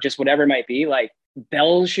 right. Or just whatever it might be, like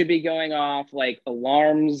bells should be going off, like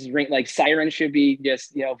alarms ring, like sirens should be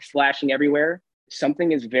just, flashing everywhere.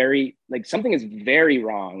 Something is very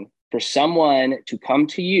wrong for someone to come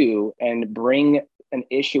to you and bring an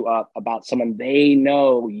issue up about someone they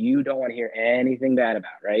know you don't want to hear anything bad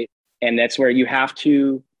about, right? And that's where you have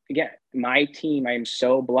to, again, my team, I am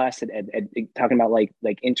so blessed at talking about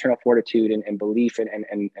like internal fortitude and belief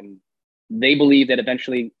and they believe that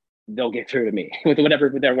eventually they'll get through to me with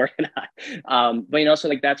whatever they're working on. But so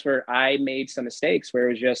like that's where I made some mistakes where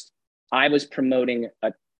it was just I was promoting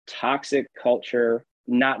a toxic culture,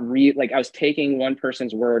 not like I was taking one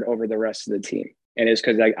person's word over the rest of the team. And it's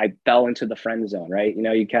because I fell into the friend zone, right?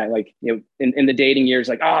 You kind of like, in the dating years,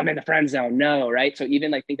 like, oh, I'm in the friend zone. No, right? So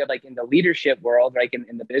even like think of like in the leadership world, like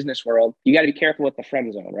in the business world, you got to be careful with the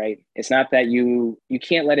friend zone, right? It's not that you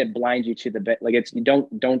can't let it blind you to the bit. Like you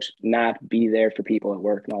don't not be there for people at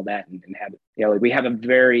work and all that and have, like we have a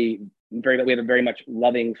we have a very much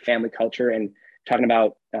loving family culture. And talking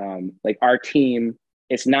about like our team,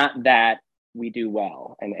 it's not that we do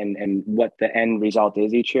well and what the end result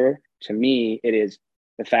is each year. To me, it is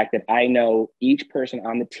the fact that I know each person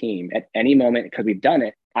on the team at any moment, because we've done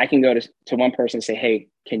it, I can go to one person and say, hey,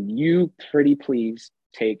 can you pretty please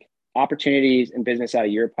take opportunities and business out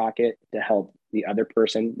of your pocket to help the other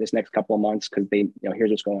person this next couple of months? Because they, here's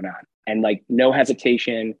what's going on. And like no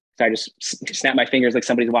hesitation. So I just snap my fingers like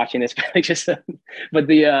somebody's watching this, but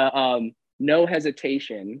no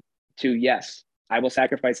hesitation to, yes, I will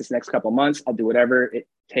sacrifice this next couple of months. I'll do whatever it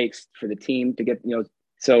takes for the team to get,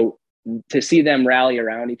 so to see them rally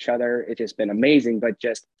around each other, it's just been amazing, but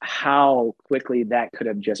just how quickly that could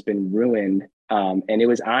have just been ruined. And it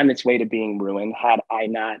was on its way to being ruined had I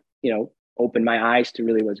not, opened my eyes to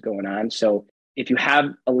really what's going on. So if you have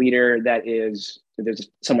a leader there's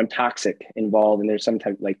someone toxic involved and there's some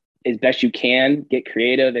type like, as best you can get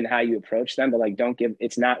creative in how you approach them, but like,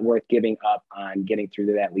 it's not worth giving up on getting through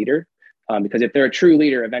to that leader. Because if they're a true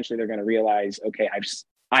leader, eventually they're going to realize, okay,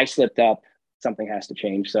 I slipped up, something has to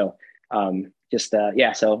change. So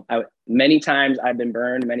so many times I've been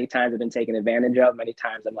burned, many times I've been taken advantage of, many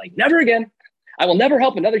times I'm like, never again. I will never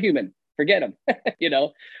help another human. Forget them,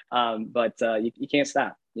 but you can't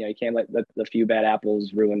stop. You can't let the few bad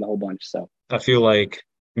apples ruin the whole bunch. So I feel like,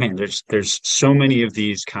 man, there's so many of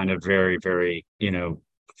these kind of very, very,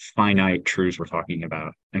 finite truths we're talking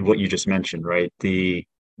about. And what you just mentioned, right? The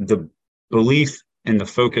belief and the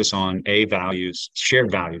focus on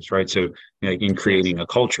shared values, right? So like in creating a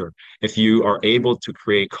culture, if you are able to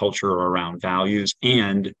create culture around values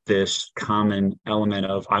and this common element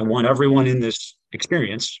of, I want everyone in this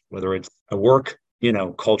experience, whether it's a work,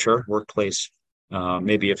 culture, workplace,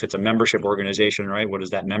 maybe if it's a membership organization, right? What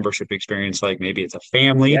is that membership experience like? Maybe it's a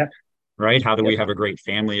family, yeah, right? How do we yep, have a great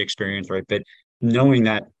family experience, right? But knowing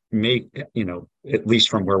that at least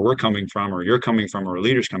from where we're coming from or you're coming from or a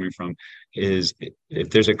leader's coming from is if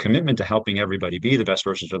there's a commitment to helping everybody be the best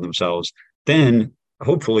versions of themselves, then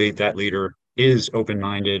hopefully that leader is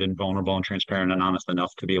open-minded and vulnerable and transparent and honest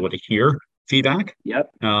enough to be able to hear feedback, yep,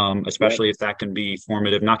 yep. especially if that can be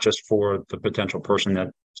formative, not just for the potential person that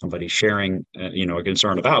somebody's sharing, a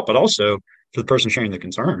concern about, but also for the person sharing the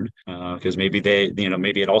concern, because maybe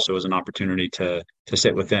maybe it also is an opportunity to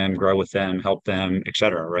sit with them, grow with them, help them, et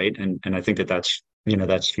cetera, right? And I think that's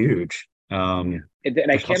huge. And I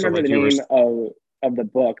There's can't also remember like the you were, name of the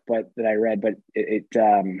book, but that I read, but it's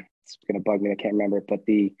going to bug me. I can't remember it, but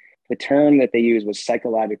the term that they used was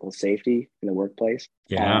psychological safety in the workplace.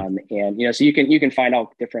 yeah, And so you can find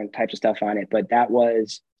all different types of stuff on it, but that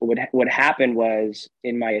was what happened was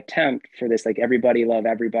in my attempt for this, like everybody love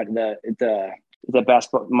everybody, the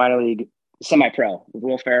best minor league semi-pro with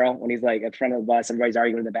Will Ferrell when he's like in front of the bus, everybody's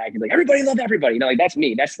arguing in the back. He's like, everybody love everybody. Like that's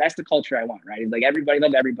me. That's the culture I want, right? He's like, everybody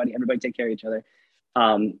love everybody. Everybody take care of each other.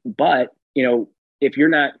 But if you're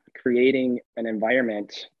not creating an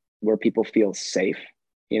environment where people feel safe,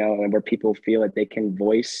 and where people feel that they can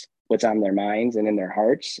voice what's on their minds and in their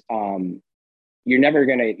hearts, you're never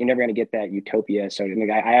gonna get that utopia. So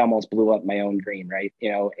I almost blew up my own dream, right?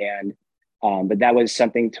 And but that was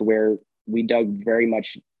something to where we dug very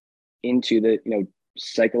much into the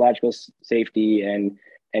psychological safety and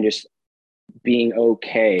just being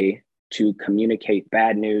okay to communicate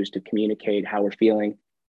bad news, to communicate how we're feeling.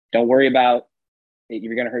 Don't worry about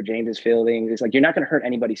you're going to hurt James's feelings. It's like you're not going to hurt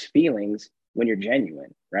anybody's feelings when you're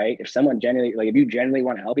genuine, right? If someone genuinely, like if you genuinely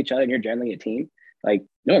want to help each other and you're genuinely a team, like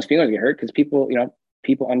no one's feelings get hurt because people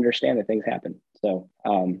understand that things happen. So,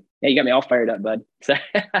 yeah, you got me all fired up, bud. So,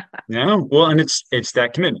 No, well, and it's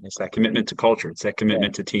that commitment. It's that commitment to culture. It's that yeah,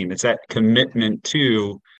 commitment to team. It's that commitment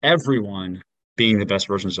to everyone being the best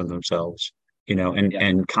versions of themselves, and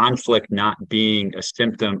yeah, conflict not being a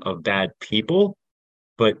symptom of bad people,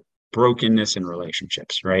 but brokenness in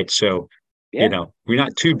relationships, right? So, yeah, we're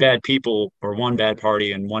not two bad people or one bad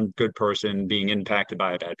party and one good person being impacted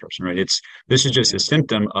by a bad person, right? This is just yeah, a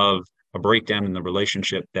symptom of a breakdown in the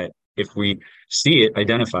relationship that if we see it,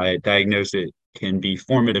 identify it, diagnose it, can be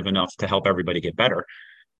formative enough to help everybody get better,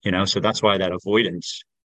 so that's why that avoidance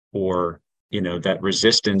or, that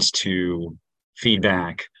resistance to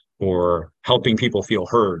feedback or helping people feel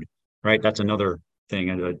heard, right? That's another thing.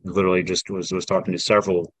 I literally just was talking to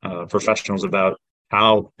several professionals about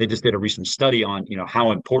how they just did a recent study on,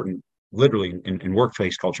 how important literally in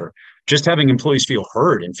workplace culture, just having employees feel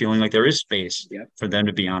heard and feeling like there is space yeah. for them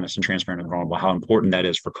to be honest and transparent and vulnerable, how important that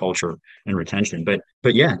is for culture and retention.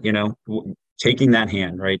 But yeah, taking that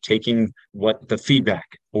hand, right? Taking what the feedback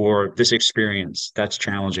or this experience that's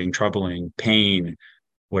challenging, troubling, pain,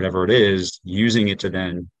 whatever it is, using it to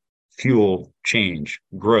then fuel change,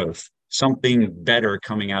 growth, something better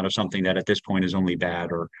coming out of something that at this point is only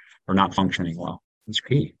bad or not functioning well. That's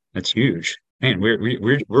key. That's huge. Man,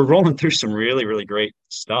 we're rolling through some really, really great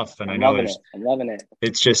stuff. And I I'm know loving it. I'm loving it.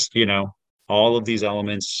 it's just, all of these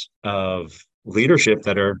elements of leadership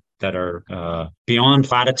that are beyond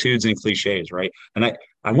platitudes and cliches, right? And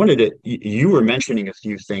I wanted to, you were mentioning a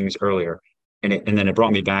few things earlier, and then it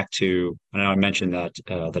brought me back to, I know I mentioned that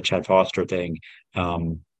the Chad Foster thing.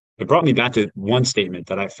 It brought me back to one statement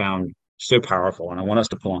that I found so powerful, and I want us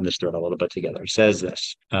to pull on this thread a little bit together. It says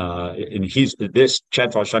this, and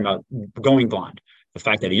Chad Foster talking about going blind, the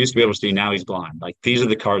fact that he used to be able to see, now he's blind. Like these are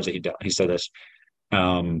the cards that he dealt. He said this.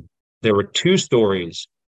 Um, there were two stories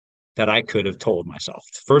that I could have told myself.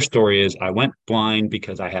 The first story is I went blind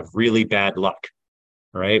because I have really bad luck,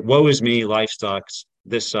 right? Woe is me, life sucks,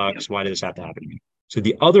 this Yeah, sucks, why did this have to happen to me? So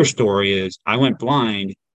the other story is I went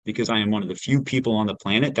blind because I am one of the few people on the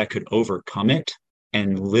planet that could overcome it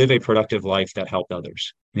and live a productive life that helped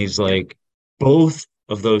others. And he's yeah, like, both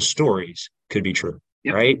of those stories could be true,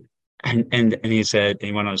 yep. right? And he said, and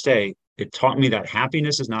he went on to say, it taught me that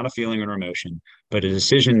happiness is not a feeling or emotion, but a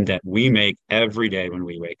decision that we make every day when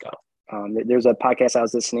we wake up. There's a podcast I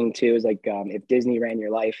was listening to. It was like, if Disney ran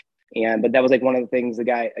your life. But that was like one of the things a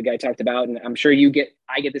guy talked about. And I'm sure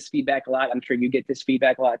I get this feedback a lot. I'm sure you get this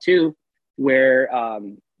feedback a lot too, where,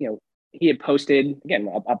 he had posted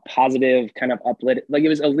again, a positive kind of uplit, like it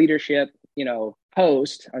was a leadership,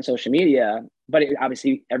 post on social media, but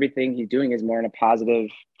obviously everything he's doing is more in a positive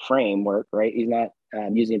framework, right? He's not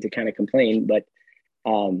using it to kind of complain, but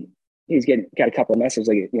he's got a couple of messages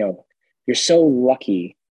like, you're so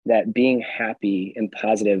lucky that being happy and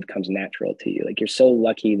positive comes natural to you. Like you're so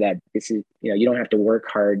lucky that this is, you don't have to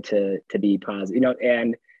work hard to be positive,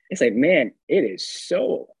 and it's like, man, it is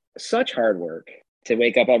such hard work to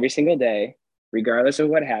wake up every single day, regardless of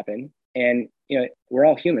what happened. And, we're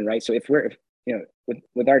all human, right? So if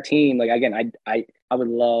with our team, like, again, I would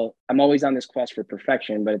love, I'm always on this quest for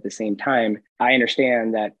perfection, but at the same time, I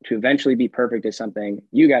understand that to eventually be perfect is something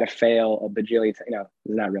you got to fail a bajillion, it's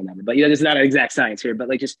not a real number, but it's not an exact science here, but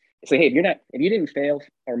like, just say, hey, if you didn't fail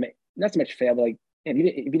or make, not so much fail, but like, if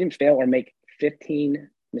you didn't fail or make 15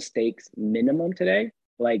 mistakes minimum today,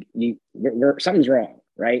 like something's wrong,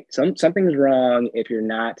 right? Something's wrong if you're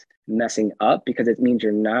not messing up, because it means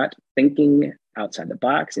you're not thinking outside the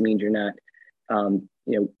box. It means you're not,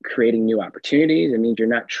 creating new opportunities. It means you're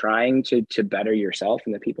not trying to better yourself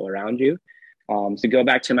and the people around you. So go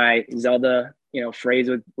back to my Zelda, phrase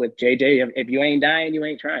with JJ, if you ain't dying, you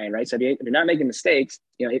ain't trying, right? So if you're not making mistakes,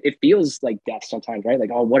 it feels like death sometimes, right?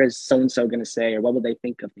 Like, oh, what is so-and-so going to say, or what will they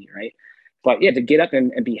think of me, right? But yeah, to get up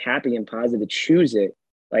and be happy and positive, choose it.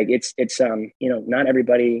 Like it's not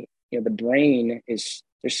everybody, the brain there's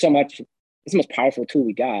so much, it's the most powerful tool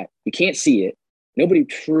we got. We can't see it. Nobody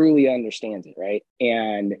truly understands it, right?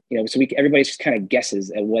 And so everybody just kind of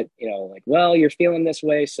guesses at what, like, well, you're feeling this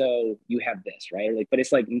way, so you have this, right? Like, but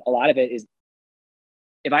it's like a lot of it is,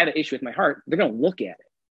 if I have an issue with my heart, they're going to look at it.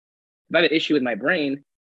 If I have an issue with my brain,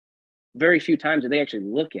 very few times do they actually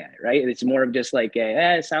look at it, right? It's more of just like,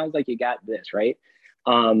 it sounds like you got this, right?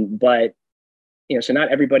 But so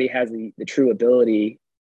not everybody has the true ability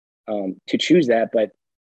to choose that, but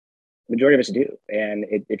majority of us do. And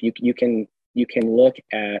if you can look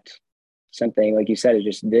at something like you said, it's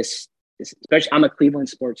just this, especially, I'm a Cleveland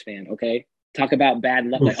sports fan. Okay. Talk about bad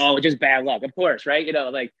luck. Like, oh, just bad luck. Of course. Right.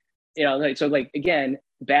 So like, again,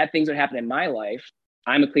 bad things would happen in my life.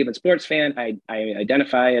 I'm a Cleveland sports fan. I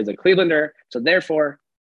identify as a Clevelander. So therefore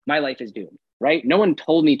my life is doomed. right? No one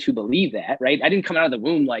told me to believe that, right? I didn't come out of the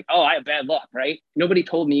womb like, oh, I have bad luck, right? Nobody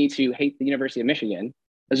told me to hate the University of Michigan.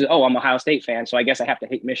 This is, oh, I'm a Ohio State fan, so I guess I have to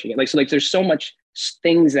hate Michigan. Like, so like there's so much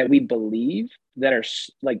things that we believe that are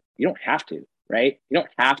like, you don't have to, right? You don't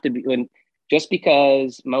have to be, when just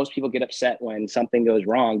because most people get upset when something goes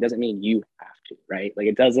wrong doesn't mean you have to, right? Like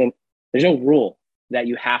it doesn't, there's no rule that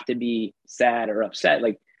you have to be sad or upset.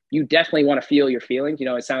 Like you definitely want to feel your feelings. You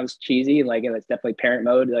know, it sounds cheesy, like, and it's definitely parent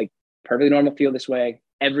mode. Like perfectly normal feel this way.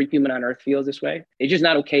 Every human on earth feels this way. It's just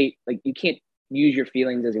not okay. Like you can't use your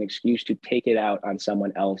feelings as an excuse to take it out on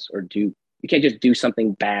someone else or do, you can't just do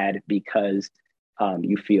something bad because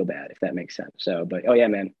you feel bad, if that makes sense. So, but oh yeah,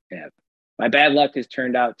 man. Yeah. My bad luck has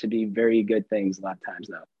turned out to be very good things a lot of times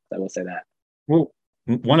though. I will say that. Well,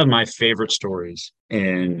 one of my favorite stories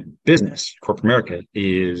in business, corporate America,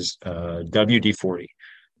 is WD-40.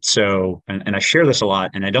 So, and I share this a lot,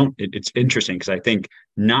 and I don't, it's interesting because I think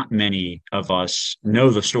not many of us know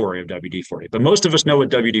the story of WD-40, but most of us know what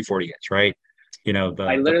WD-40 is, right? You know,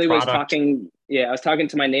 I the literally was product, talking, yeah, I was talking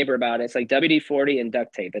to my neighbor about it. It's like WD-40 and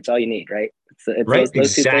duct tape. That's all you need, right? It's right?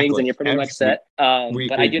 those two things and Exactly. you're pretty much set.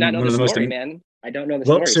 But I do not know One the of the most, story, man. I don't know the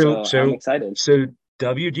well, story, so I'm excited. so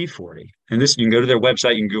WD-40, and this, you can go to their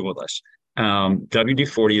website, you can Google this.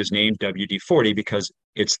 WD-40 is named WD-40 because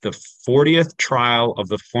it's the 40th trial of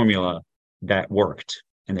the formula that worked.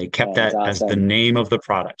 And they kept Oh, that's that as the awesome. name of the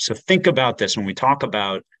product. So think about this when we talk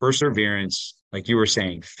about perseverance, like you were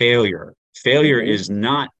saying, failure. Failure Mm-hmm. is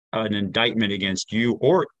not an indictment against you,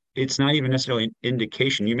 or it's not even necessarily an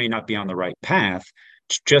indication you may not be on the right path.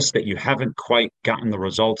 It's just that you haven't quite gotten the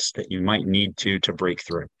results that you might need to break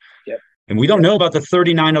through. Yep. And we don't Yep. know about the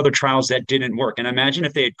 39 other trials that didn't work. And imagine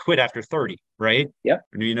if they had quit after 30, right? Yep.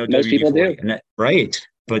 You know, Most people WD-40. do. And that, right.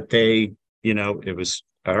 But they, you know, it was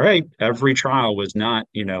all right. Every trial was not,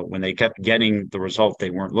 you know, when they kept getting the result they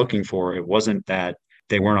weren't looking for, it wasn't that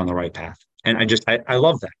they weren't on the right path. And I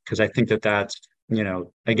love that because I think that that's, you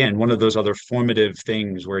know, again, one of those other formative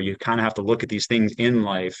things where you kind of have to look at these things in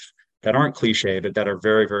life that aren't cliche, but that are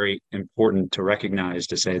very, very important to recognize,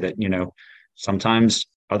 to say that, you know, sometimes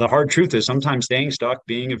the hard truth is sometimes staying stuck,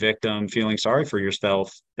 being a victim, feeling sorry for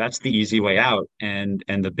yourself, that's the easy way out. And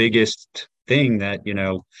the biggest thing that, you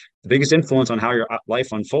know, the biggest influence on how your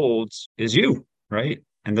life unfolds is you, right?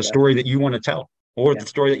 And the Yep. story that you want to tell, or Yeah. the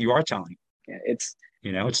story that you are telling. Yeah. It's,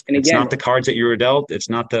 You know, and it's again, not the cards that you were dealt. It's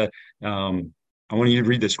not the I want you to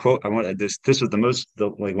read this quote. I want this is the most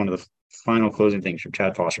like one of the final closing things from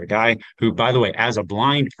Chad Foster, a guy who, by the way, as a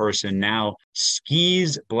blind person now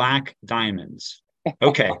skis black diamonds.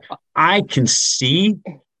 Okay. I can see,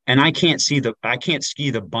 and I can't ski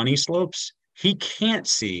the bunny slopes. He can't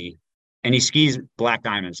see, and he skis black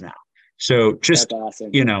diamonds now. So that's just, awesome.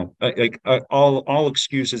 you know, all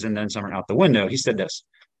excuses and then some are out the window. He said this: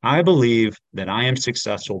 I believe that I am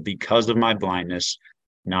successful because of my blindness,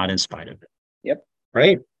 not in spite of it. Yep.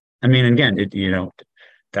 Right? I mean, again, you know,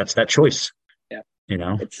 that's that choice, Yeah. you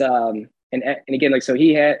know? It's and again, like, so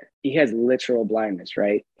he has literal blindness,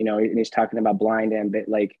 right? You know, and he's talking about blind and bit,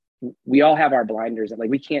 like we all have our blinders and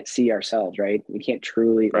like we can't see ourselves, right? We can't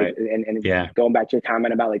truly like, Right. and Yeah. going back to your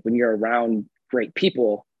comment about like when you're around great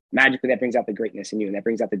people, magically that brings out the greatness in you and that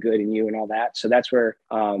brings out the good in you and all that. So that's where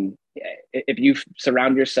if you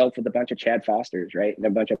surround yourself with a bunch of Chad Fosters, right, and a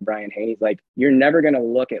bunch of Brian Hayes, like you're never gonna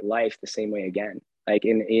look at life the same way again. Like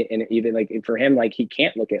in even like for him, like he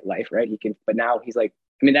can't look at life, right? He can, but now he's like,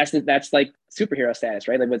 I mean, that's like superhero status,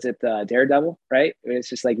 right? Like, was it Daredevil, right? I mean, it's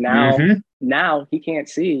just like Mm-hmm. now he can't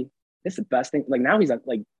see. This is the best thing. Like now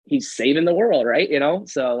like he's saving the world, right? You know,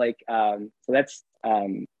 so like so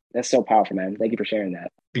that's so powerful, man. Thank you for sharing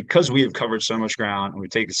that. Because we have covered so much ground and we've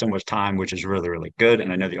taken so much time, which is really, really good.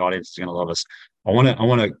 And I know the audience is going to love us. I want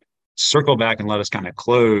to circle back and let us kind of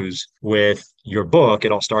close with your book.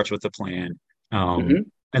 It all starts with the plan. Mm-hmm.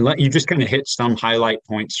 And let you just kind of hit some highlight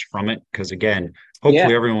points from it. Because again, Yeah.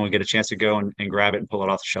 hopefully everyone will get a chance to go and grab it and pull it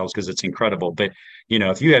off the shelves because it's incredible. But, you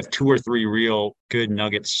know, if you have two or three real good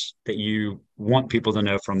nuggets that you want people to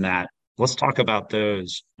know from that, let's talk about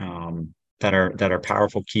those. That are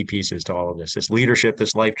powerful key pieces to all of this. This leadership,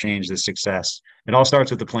 this life change, this success. It all starts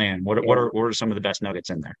with the plan. Yeah. What are some of the best nuggets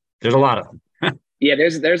in there? There's a lot of them. Yeah,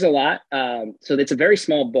 there's a lot. So it's a very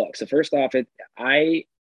small book. So first off, I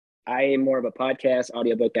am more of a podcast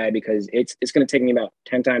audiobook guy because it's going to take me about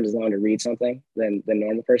 10 times as long to read something than the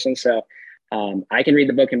normal person. So I can read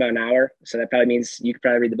the book in about an hour. So that probably means you could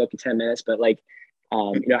probably read the book in 10 minutes. But like,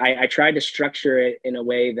 you know, I tried to structure it in a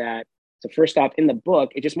way that, so first off, in the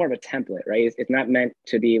book, it's just more of a template, right? It's not meant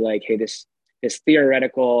to be like, hey, this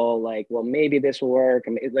theoretical, like, well, maybe this will work.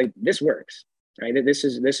 I mean, like this works, right? This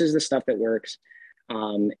is the stuff that works.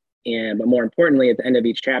 But more importantly, at the end of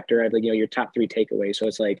each chapter, I have like, your top 3 takeaways. So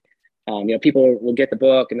it's like, people will get the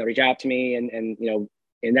book and they'll reach out to me and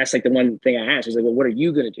and that's like the one thing I ask is like, well, what are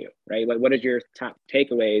you going to do? Right. Like, what is your top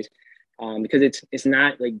takeaways? Because it's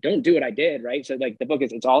not like, don't do what I did. Right. So like the book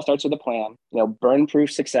it all starts with a plan, burn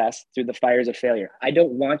proof success through the fires of failure. I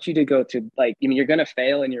don't want you to go to like, you're going to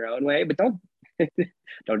fail in your own way, but don't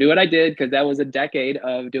do what I did, because that was a decade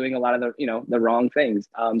of doing a lot of the wrong things.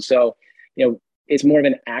 So it's more of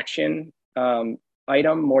an action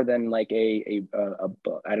item more than like a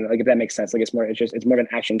book. I don't know, like if that makes sense. Like it's more of an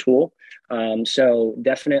action tool. So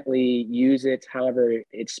definitely use it however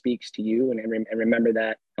it speaks to you, and remember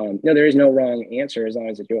that there is no wrong answer as long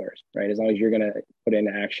as it's yours, right? As long as you're gonna put it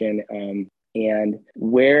into action. And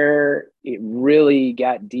where it really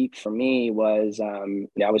got deep for me was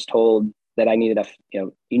I was told that I needed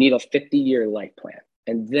you need a 50-year life plan.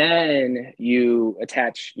 And then you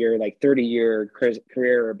attach your like 30-year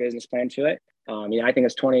career or business plan to it. I think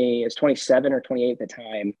it's 27 or 28 at the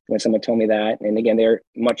time when someone told me that. And again, they're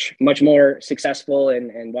much more successful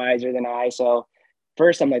and wiser than I. So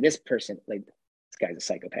first I'm like, this person, like this guy's a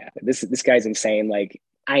psychopath. This guy's insane. Like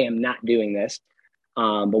I am not doing this.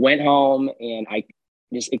 But went home and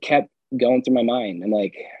it kept going through my mind. I'm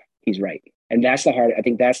like, he's right. And I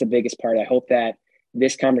think that's the biggest part. I hope that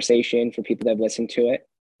this conversation, for people that have listened to it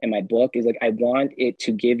and my book, is like, I want it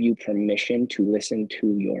to give you permission to listen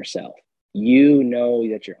to yourself. You know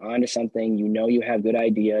that you're onto something, you have good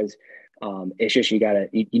ideas. It's just, you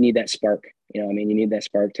need that spark, you need that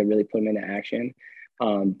spark to really put them into action.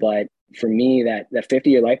 But for me, that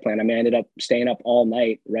 50-year life plan, I ended up staying up all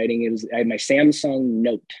night writing. I had my Samsung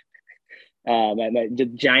Note, my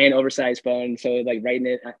giant oversized phone. So like writing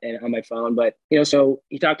it on my phone. But, so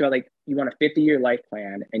he talked about like, you want a 50-year life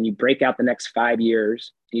plan and you break out the next 5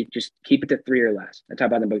 years, you just keep it to 3 or less. I talk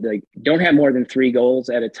about them, but like, don't have more than 3 goals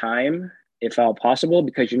at a time, if all possible,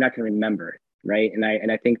 because you're not going to remember it. Right. And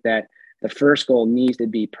I think that the first goal needs to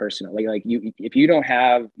be personal. Like if you don't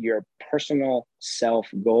have your personal self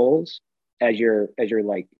goals as your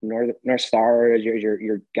like North Star, as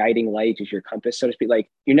your guiding light, as your compass, so to speak, like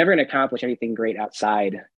you're never going to accomplish anything great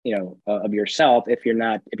outside, of yourself if you're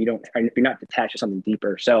not detached to something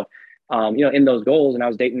deeper. So, in those goals, and I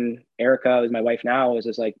was dating Erica, who's my wife now, was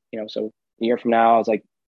just like, so a year from now, I was like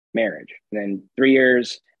marriage. And then 3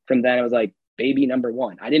 years from then, I was like baby number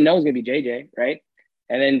 1. I didn't know it was going to be JJ. Right.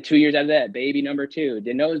 And then 2 years after that, baby number 2,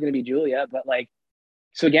 didn't know it was going to be Julia, but like,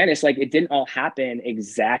 so again, it's like, it didn't all happen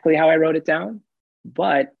exactly how I wrote it down,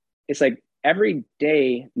 but it's like every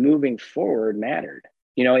day moving forward mattered.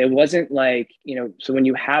 It wasn't like, so when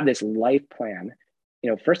you have this life plan,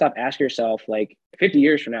 first off, ask yourself, like 50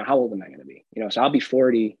 years from now, how old am I going to be? So I'll be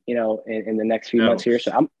 40, in the next few months here.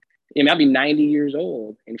 So I'll be 90 years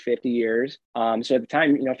old in 50 years. So at the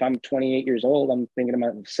time, if I'm 28 years old, I'm thinking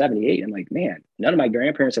about 78. I'm like, man, none of my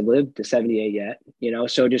grandparents have lived to 78 yet,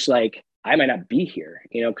 so just like, I might not be here,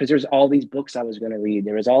 because there's all these books I was going to read.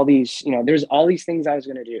 There was all these, there's all these things I was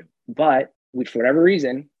going to do. But for whatever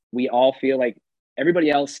reason, we all feel like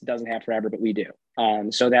everybody else doesn't have forever, but we do.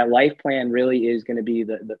 So that life plan really is going to be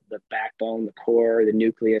the backbone, the core, the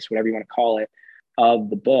nucleus, whatever you want to call it,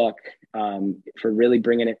 of the book, for really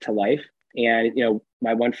bringing it to life. And,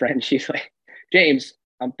 my one friend, she's like, James,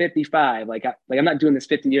 I'm 55. Like I'm not doing this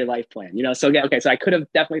 50-year life plan, So yeah, okay. So I could have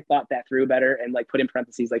definitely thought that through better and like put in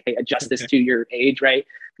parentheses, like, hey, adjust this to your age. Right.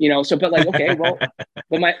 So, but like, okay, well,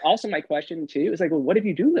 but my question too is like, well, what if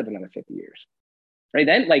you do live another 50 years? Right.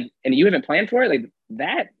 Then like, and you haven't planned for it, like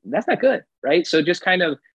that's not good. Right. So just kind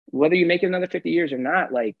of, whether you make it another 50 years or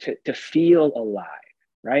not, like to feel alive.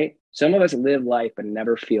 Right. Some of us live life, but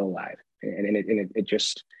never feel alive. And it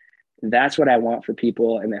just, that's what I want for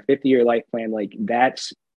people. And that 50-year life plan, like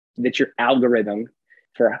that's your algorithm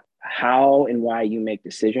for how and why you make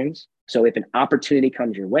decisions. So if an opportunity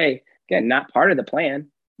comes your way, again, not part of the plan,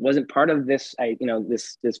 wasn't part of this,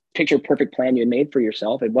 this picture perfect plan you had made for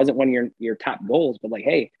yourself. It wasn't one of your top goals, but like,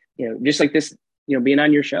 hey, just like this, being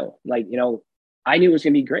on your show, like, I knew it was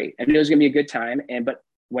going to be great. I knew it was going to be a good time. But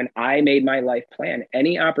when I made my life plan,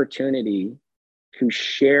 any opportunity to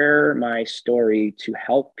share my story to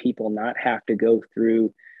help people not have to go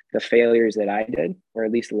through the failures that I did, or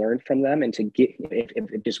at least learn from them, and to get,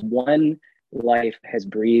 if just one life has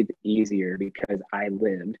breathed easier because I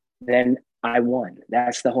lived, then I won.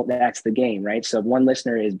 That's the game, right? So one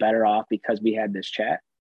listener is better off because we had this chat.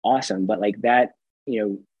 Awesome. But like that,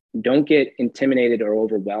 don't get intimidated or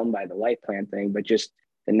overwhelmed by the life plan thing, but just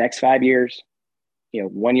the next 5 years,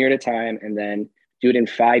 1 year at a time, and then do it in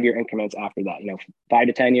 5-year increments after that, 5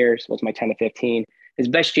 to 10 years. What's my 10 to 15 as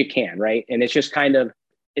best you can. Right. And it's just kind of,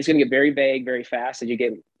 it's going to get very vague, very fast as you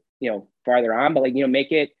get farther on, but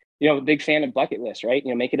make it, big fan of bucket list, right?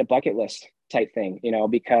 Make it a bucket list type thing,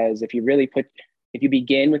 because if you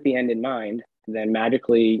begin with the end in mind, then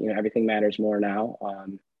magically, everything matters more now.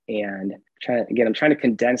 And I'm trying to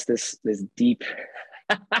condense this deep,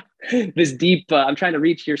 I'm trying to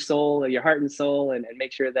reach your soul, your heart and soul, and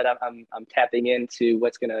make sure that I'm tapping into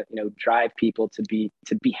what's going to, drive people to be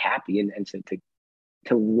happy and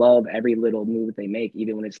to love every little move they make,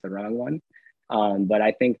 even when it's the wrong one. But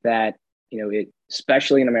I think that,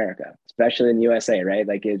 especially in America, especially in the USA, right?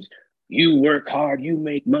 Like, you work hard, you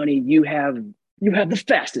make money, you have the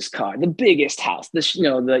fastest car, the biggest house, you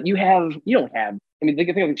don't have, I mean, think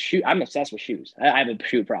of shoes. I'm obsessed with shoes. I have a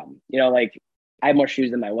shoe problem, I have more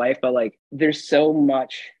shoes than my wife, but there's so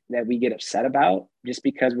much that we get upset about just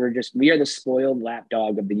because we are the spoiled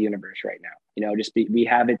lapdog of the universe right now. We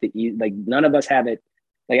have it none of us have it.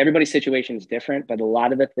 Everybody's situation is different, but a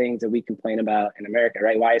lot of the things that we complain about in America,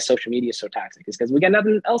 right? Why is social media so toxic? It's because we got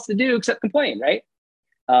nothing else to do except complain, right?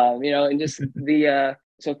 And just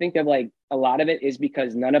so think of a lot of it is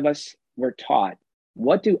because none of us were taught,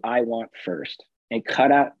 what do I want first? And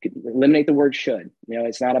eliminate the word should.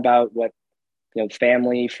 It's not about what,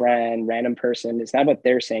 family, friend, random person. It's not what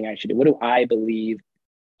they're saying I should do. What do I believe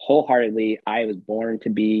wholeheartedly I was born to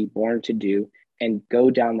be, born to do, and go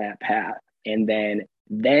down that path. And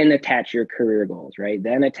then attach your career goals, right?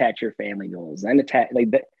 Then attach your family goals, then attach you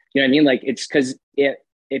know what I mean? It's because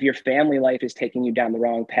if your family life is taking you down the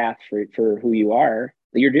wrong path for who you are,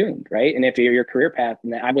 you're doomed, right? And if your career path,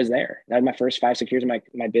 and I was there, that was my first 5-6 years of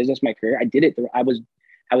my business, my career. I did it. I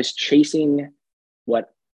was chasing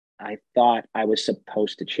what I thought I was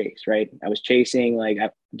supposed to chase, right? I was chasing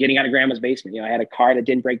getting out of grandma's basement. I had a car that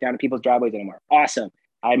didn't break down in people's driveways anymore. Awesome.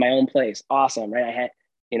 I had my own place. Awesome, right?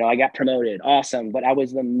 I got promoted. Awesome. But I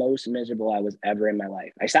was the most miserable I was ever in my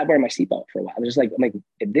life. I stopped wearing my seatbelt for a while. I was just I'm like,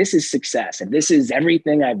 if this is success, if this is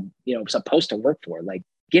everything I'm, supposed to work for,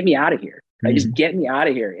 get me out of here. Right? Just get me out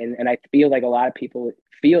of here. And I feel like a lot of people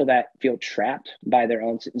feel trapped by their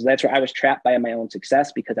own. That's where I was trapped by my own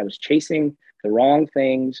success because I was chasing the wrong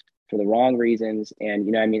things for the wrong reasons. And,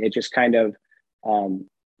 it just kind of, even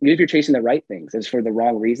if you're chasing the right things, it's for the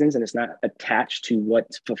wrong reasons and it's not attached to what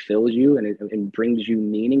fulfills you and brings you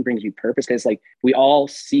meaning, brings you purpose. Because we all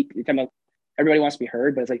seek, everybody wants to be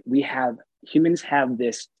heard, but it's humans have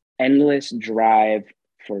this endless drive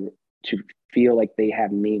to feel like they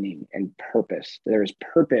have meaning and purpose. There is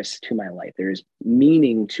purpose to my life. There is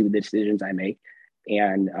meaning to the decisions I make.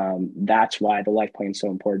 And that's why the life plan is so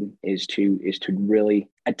important, is to really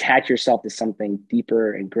attach yourself to something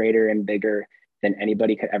deeper and greater and bigger than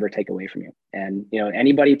anybody could ever take away from you. And,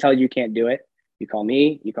 anybody tells you can't do it, you call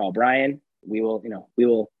me, you call Brian, we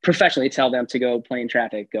will professionally tell them to go play in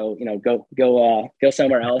traffic, go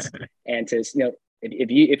somewhere else. And to,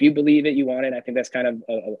 if you believe it, you want it. I think that's kind of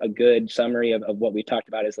a good summary of what we talked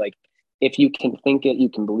about is if you can think it, you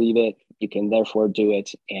can believe it, you can therefore do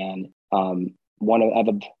it. And in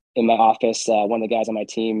my office, one of the guys on my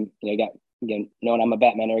team, knowing I'm a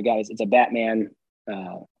Batman guy, it's a Batman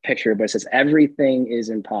picture, but it says everything is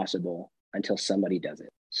impossible until somebody does it.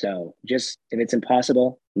 So just if it's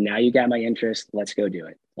impossible, now you got my interest, let's go do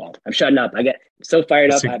it. Well, I'm shutting up. I get so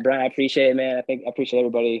fired up. Brian, I appreciate it, man. I appreciate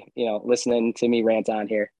everybody, listening to me rant on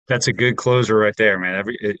here. That's a good closer right there, man.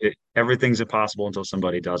 Everything's impossible until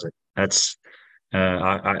somebody does it. That's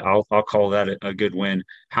I'll call that a good win.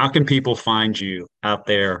 How can people find you out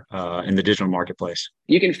there in the digital marketplace?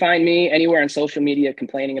 You can find me anywhere on social media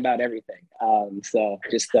complaining about everything. So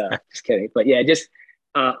just kidding. But yeah, just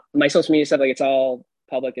my social media stuff, it's all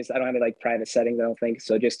public. I don't have any private settings, I don't think.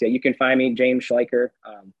 So just you can find me, James Schleicher,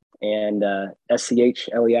 and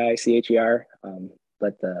SCHLEICHER.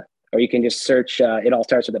 Or you can just search It All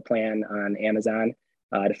Starts With a Plan on Amazon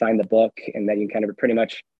to find the book, and then you can kind of pretty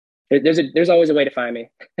much there's always a way to find me.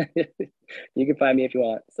 You can find me if you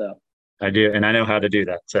want. So I do, and I know how to do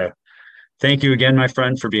that. So thank you again, my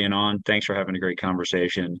friend, for being on. Thanks for having a great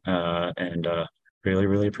conversation, and really,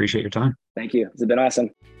 really appreciate your time. Thank you. It's been awesome.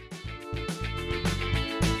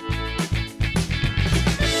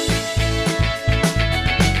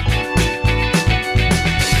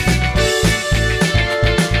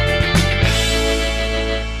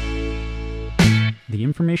 The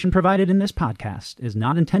information provided in this podcast is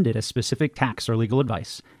not intended as specific tax or legal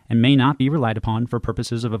advice and may not be relied upon for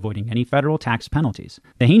purposes of avoiding any federal tax penalties.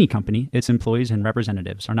 The Haney Company, its employees, and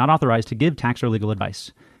representatives are not authorized to give tax or legal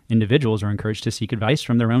advice. Individuals are encouraged to seek advice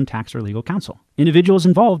from their own tax or legal counsel. Individuals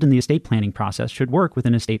involved in the estate planning process should work with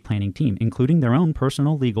an estate planning team, including their own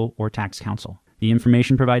personal legal or tax counsel. The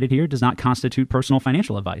information provided here does not constitute personal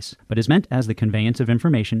financial advice, but is meant as the conveyance of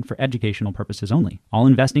information for educational purposes only. All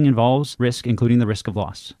investing involves risk, including the risk of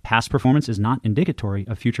loss. Past performance is not indicatory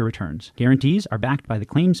of future returns. Guarantees are backed by the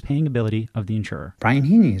claims-paying ability of the insurer. Brian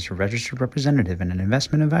Heaney is a registered representative and an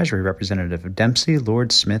investment advisory representative of Dempsey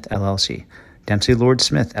Lord Smith, LLC. Dempsey Lord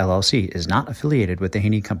Smith, LLC is not affiliated with the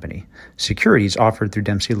Heaney Company. Securities offered through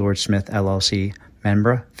Dempsey Lord Smith, LLC,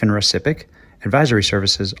 member FINRA SIPC. Advisory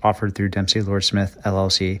services offered through Dempsey Lord Smith,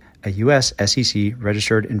 LLC, a U.S. SEC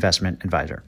registered investment advisor.